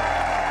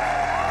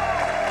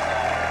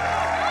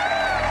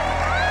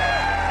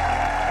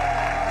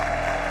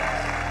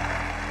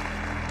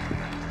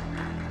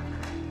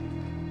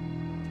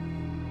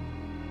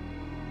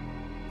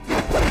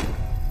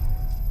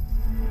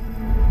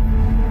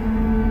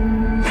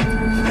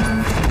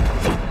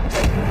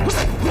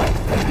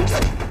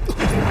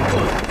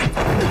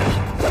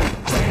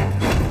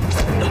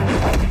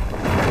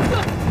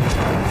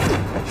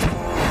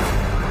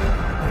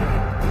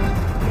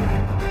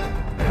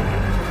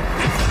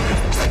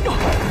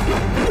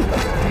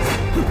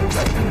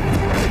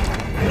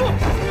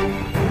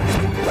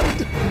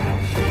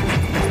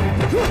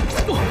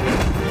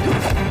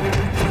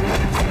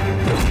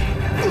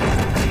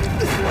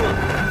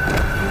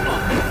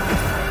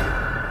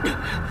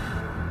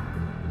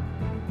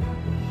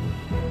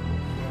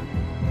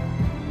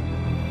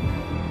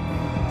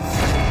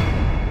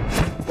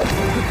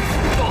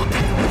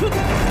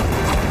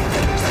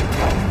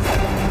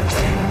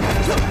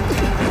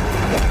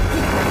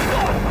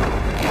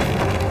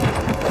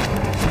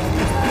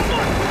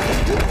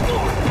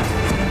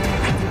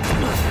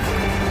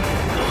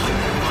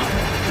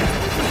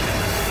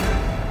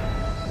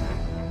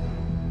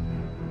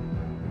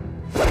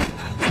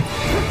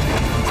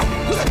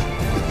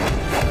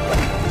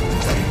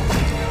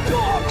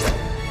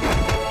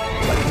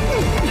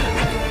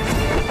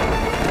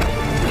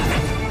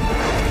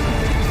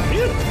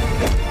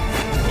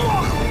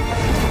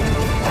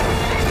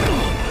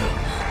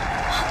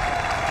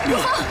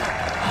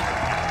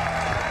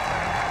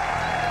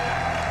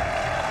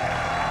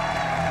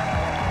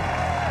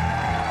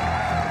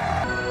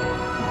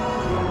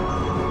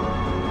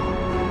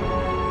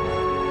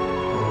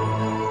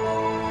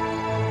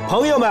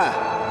朋友们、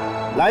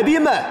来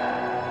宾们、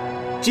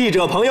记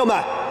者朋友们，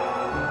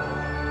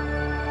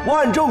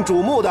万众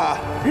瞩目的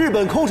日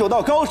本空手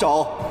道高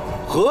手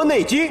河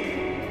内京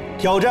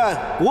挑战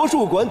国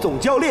术馆总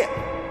教练、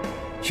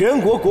全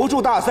国国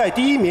术大赛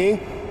第1名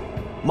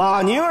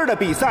马宁儿的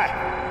比赛，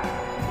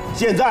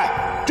现在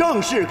正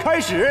式开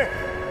始。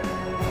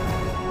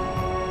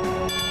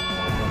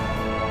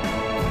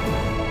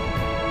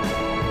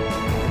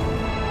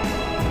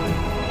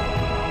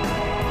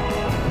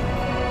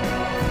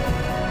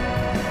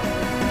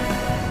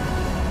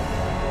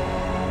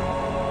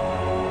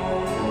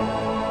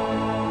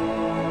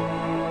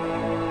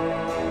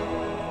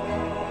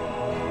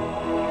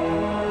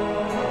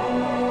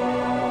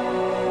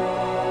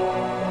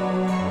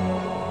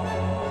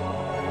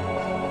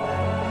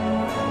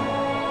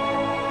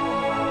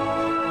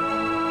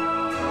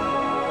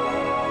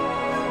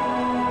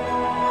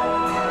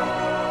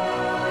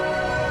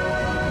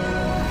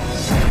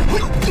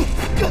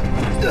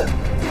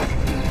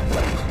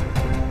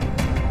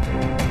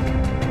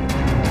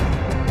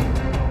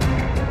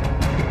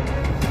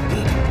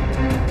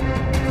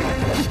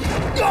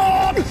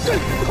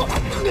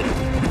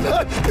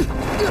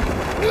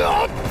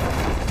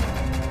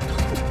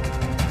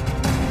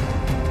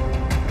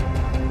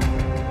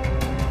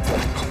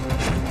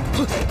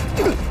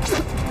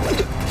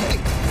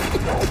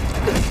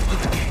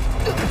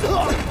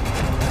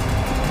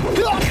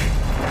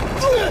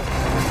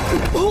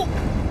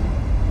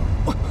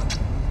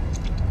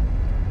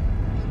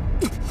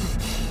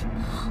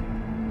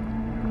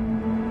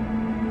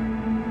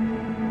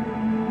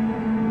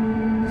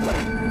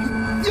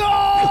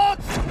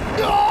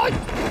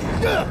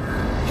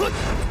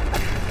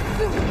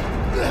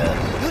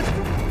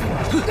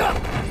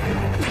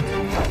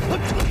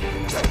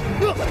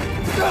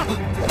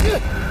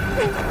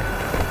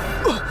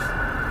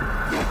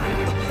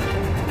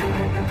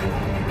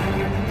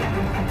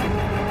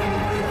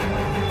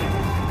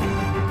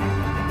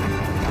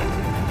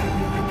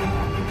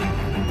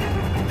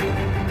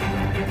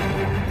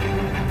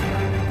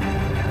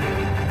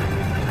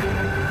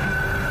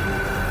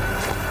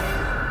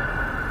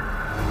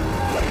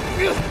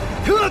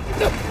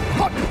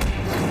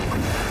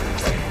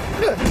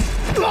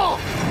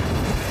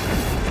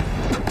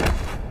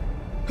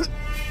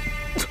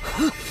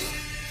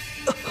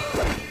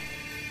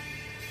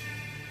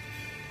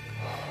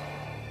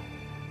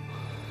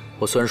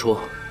我虽然说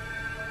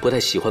不太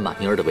喜欢马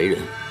宁儿的为人，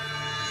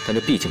但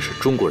这毕竟是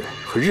中国人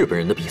和日本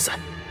人的比赛。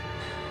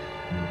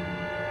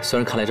虽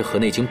然看来这河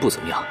内经不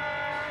怎么样，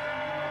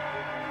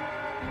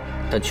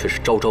但却是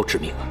招招致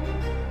命啊！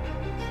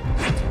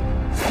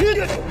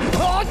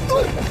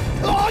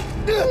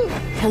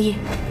朴一，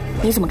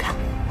你怎么看？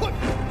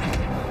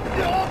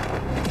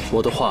我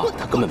的话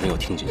他根本没有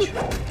听进去，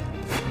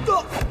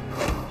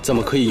怎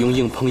么可以用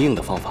硬碰硬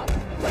的方法呢？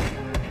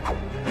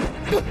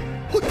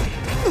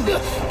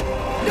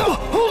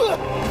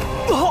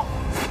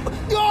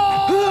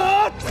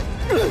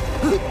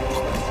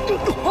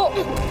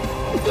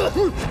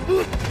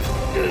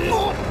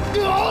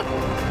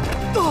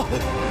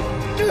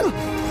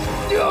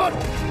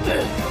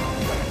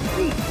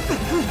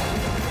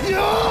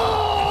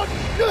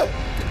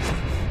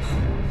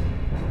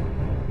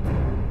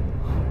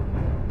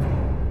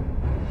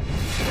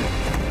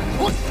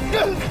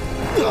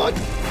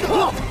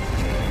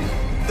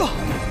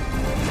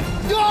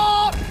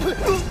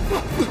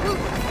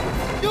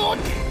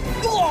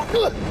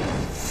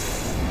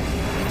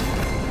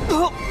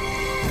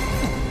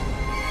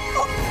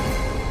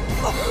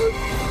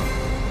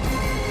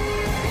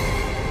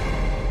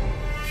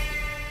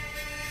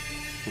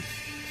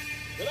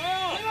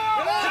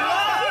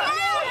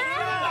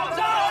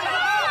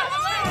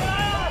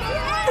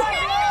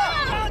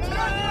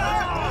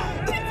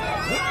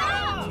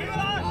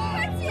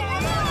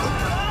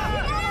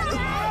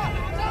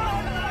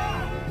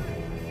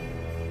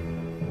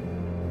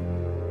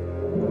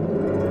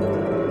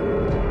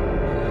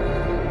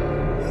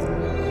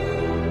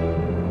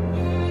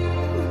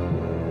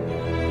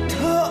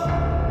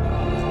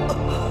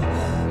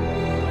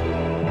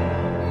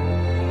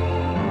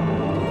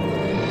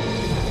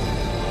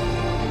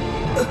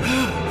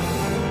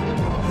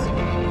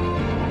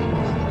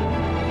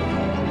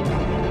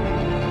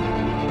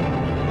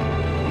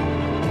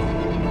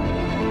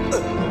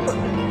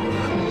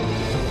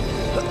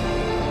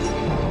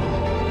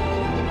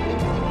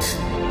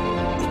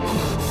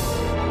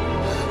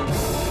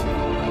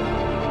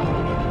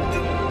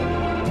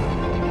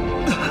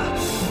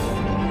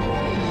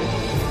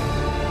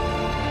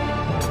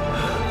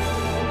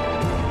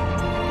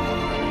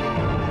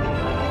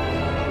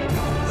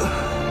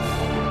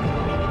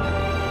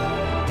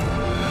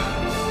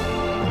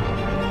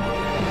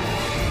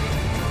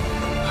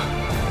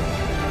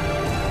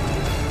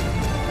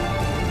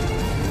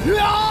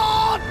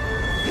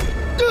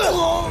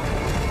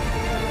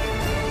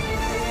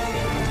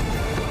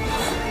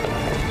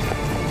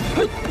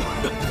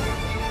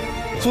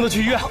送他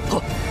去医院。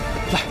好，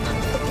来，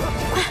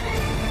快！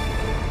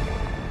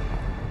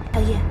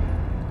朴一，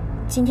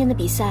今天的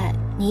比赛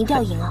你一定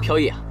要赢啊！朴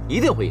一啊，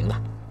一定会赢的。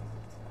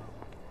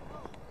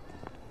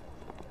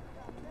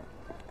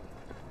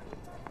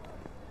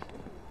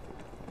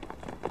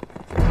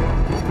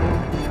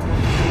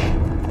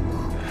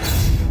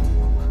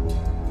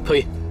朴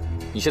一，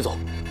你先走，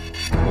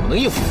我们能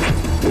应付。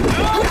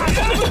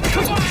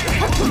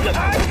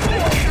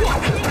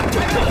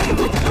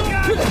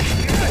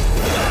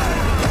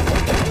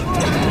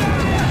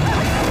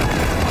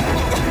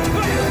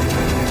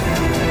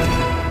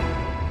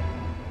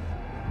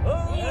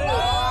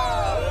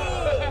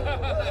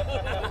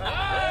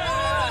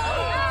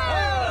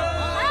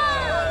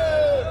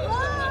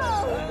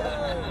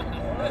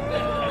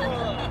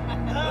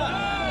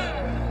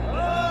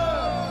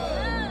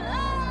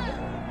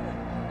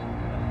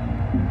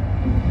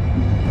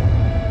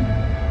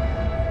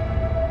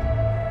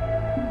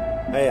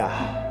哎呀，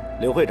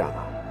刘会长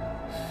啊，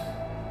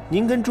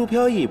您跟朱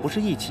飘逸不是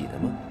一起的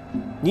吗？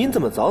您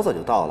怎么早早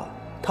就到了？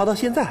他到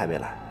现在还没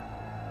来。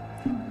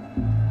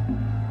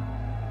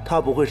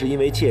他不会是因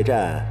为怯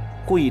战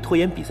故意拖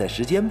延比赛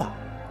时间吧？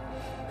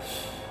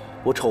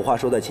我丑话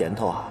说在前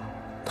头啊，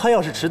他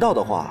要是迟到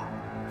的话，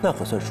那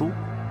可算输。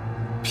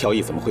飘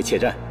逸怎么会怯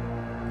战？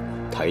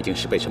他一定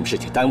是被什么事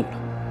情耽误了。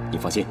你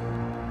放心，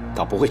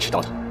他不会迟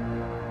到的。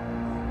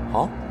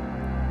好。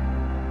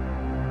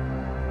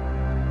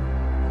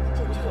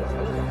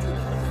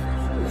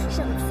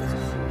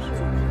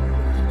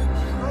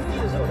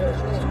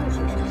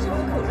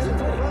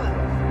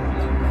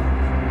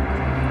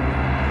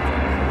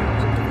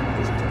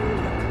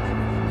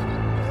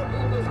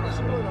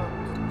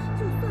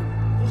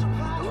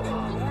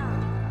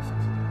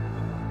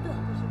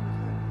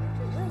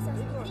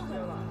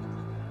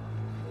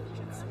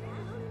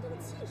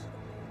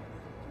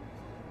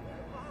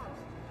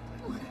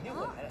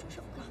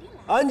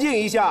安静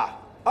一下，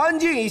安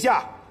静一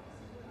下！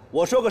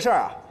我说个事儿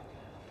啊。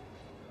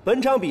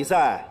本场比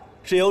赛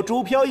是由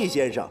朱飘逸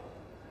先生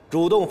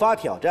主动发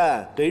挑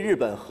战给日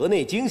本河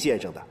内京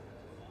先生的，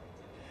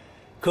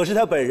可是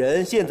他本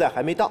人现在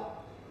还没到。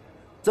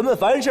咱们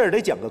凡事得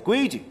讲个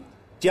规矩，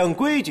讲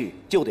规矩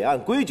就得按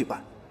规矩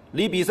办。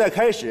离比赛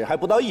开始还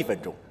不到1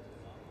分钟，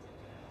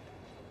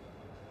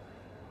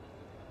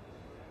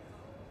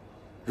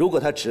如果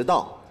他迟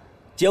到，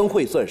将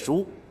会算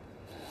输。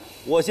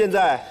我现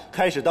在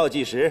开始倒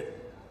计时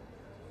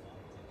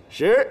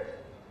，10、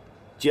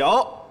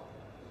9、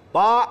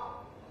8、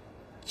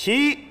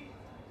7、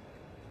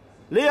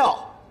6、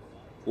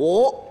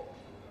5、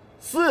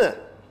4、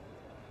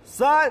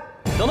3。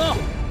等等，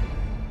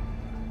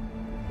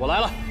我来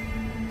了。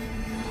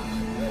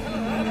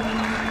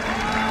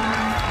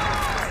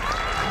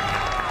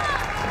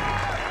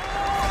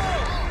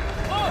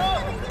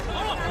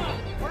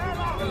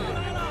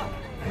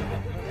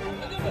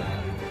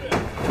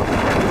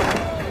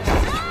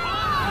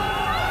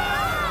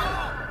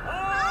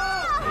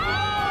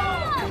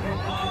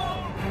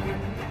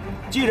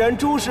既然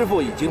朱师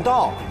傅已经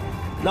到，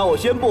那我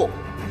宣布，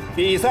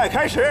比赛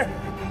开始。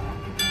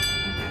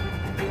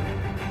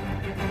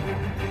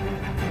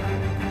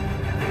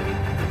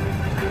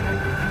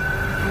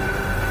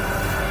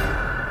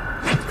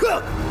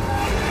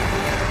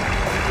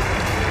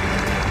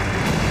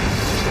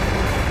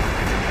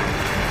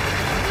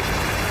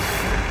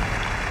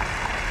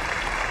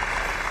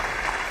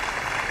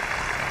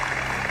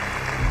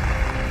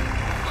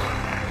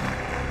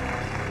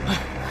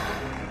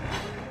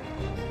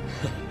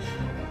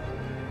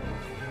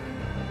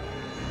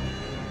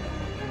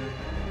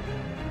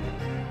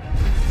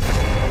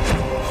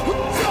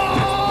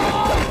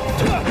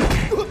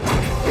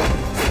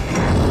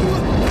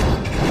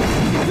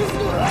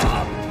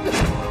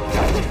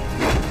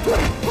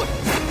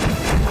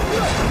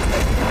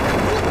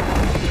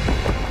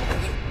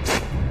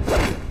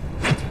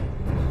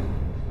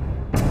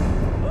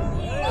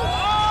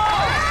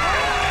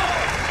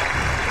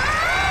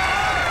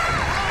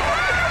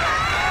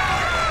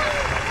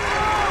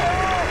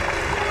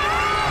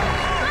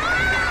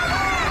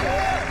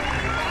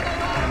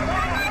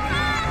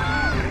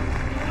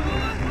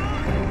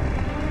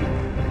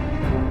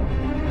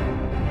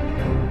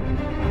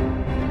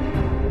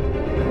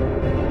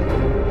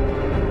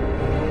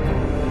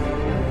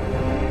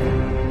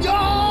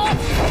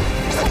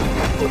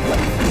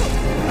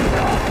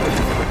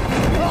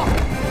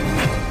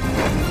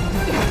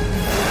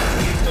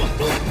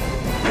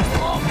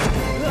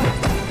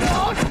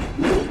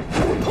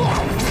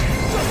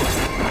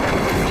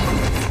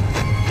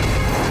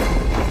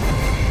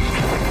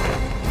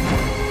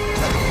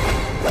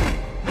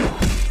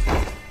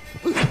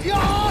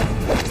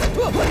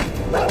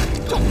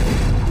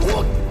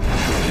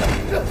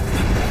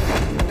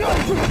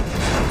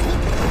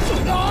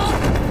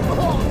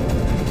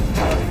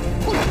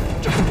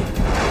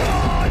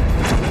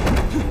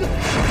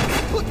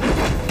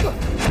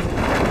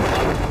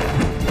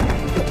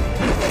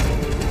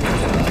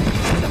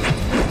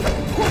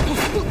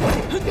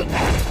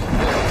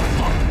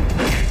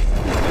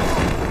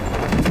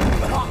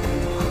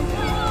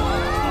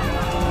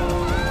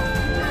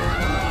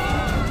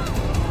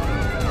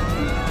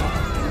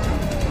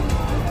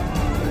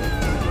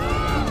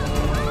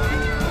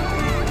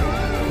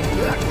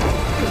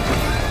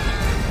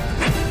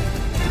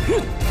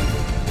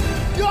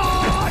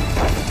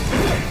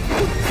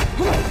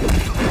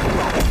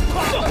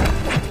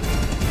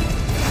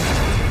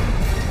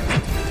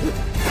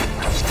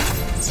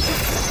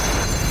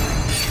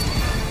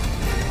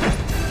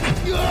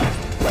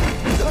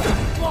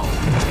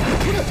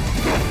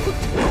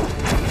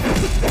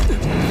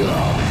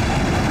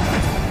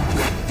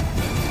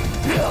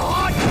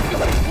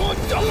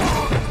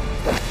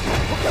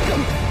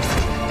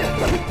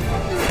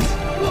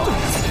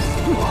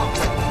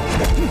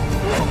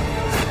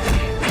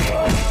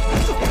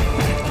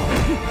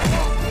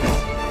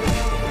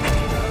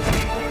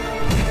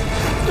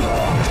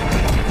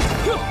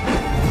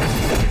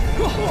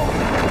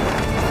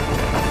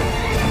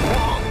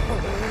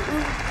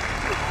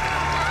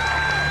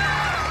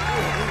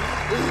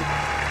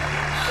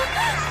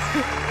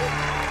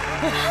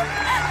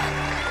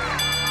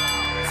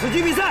此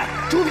局比赛，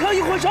朱飘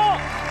逸获胜。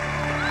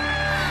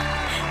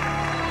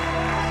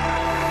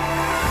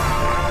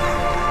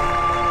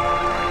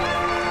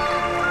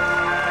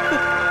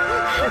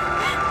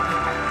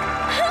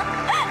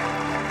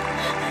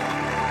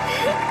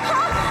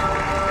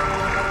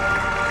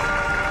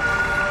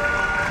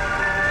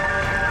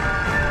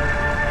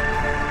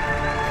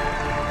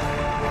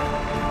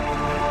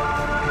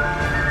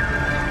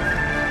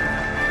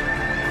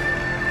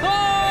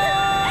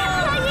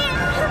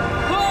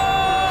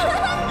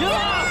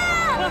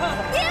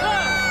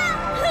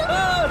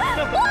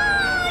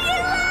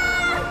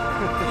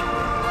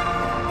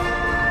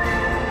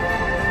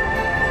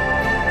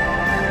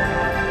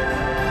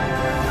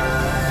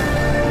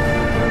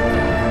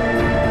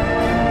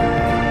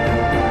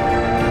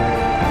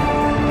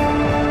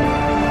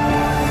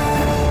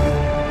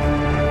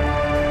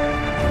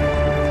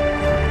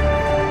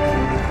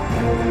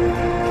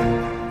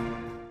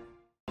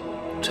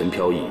陈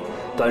飘逸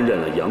担任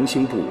了扬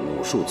兴部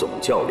武术总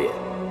教练。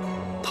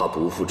他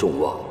不负众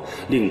望，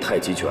令太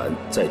极拳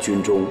在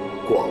军中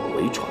广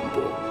为传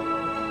播。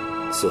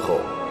此后，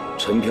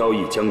陈飘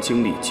逸将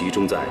精力集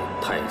中在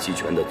太极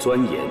拳的钻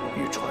研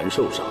与传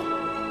授上，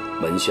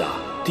门下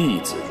弟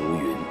子如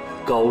云，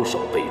高手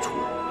辈出，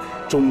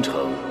终成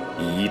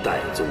一代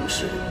宗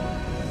师。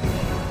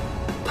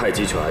太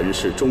极拳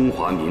是中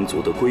华民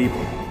族的瑰宝，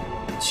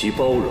其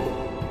包容、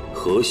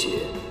和谐、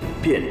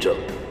辩证、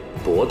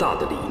博大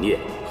的理念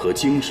和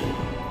精神，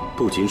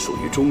不仅属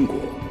于中国，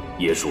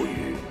也属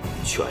于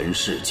全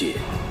世界。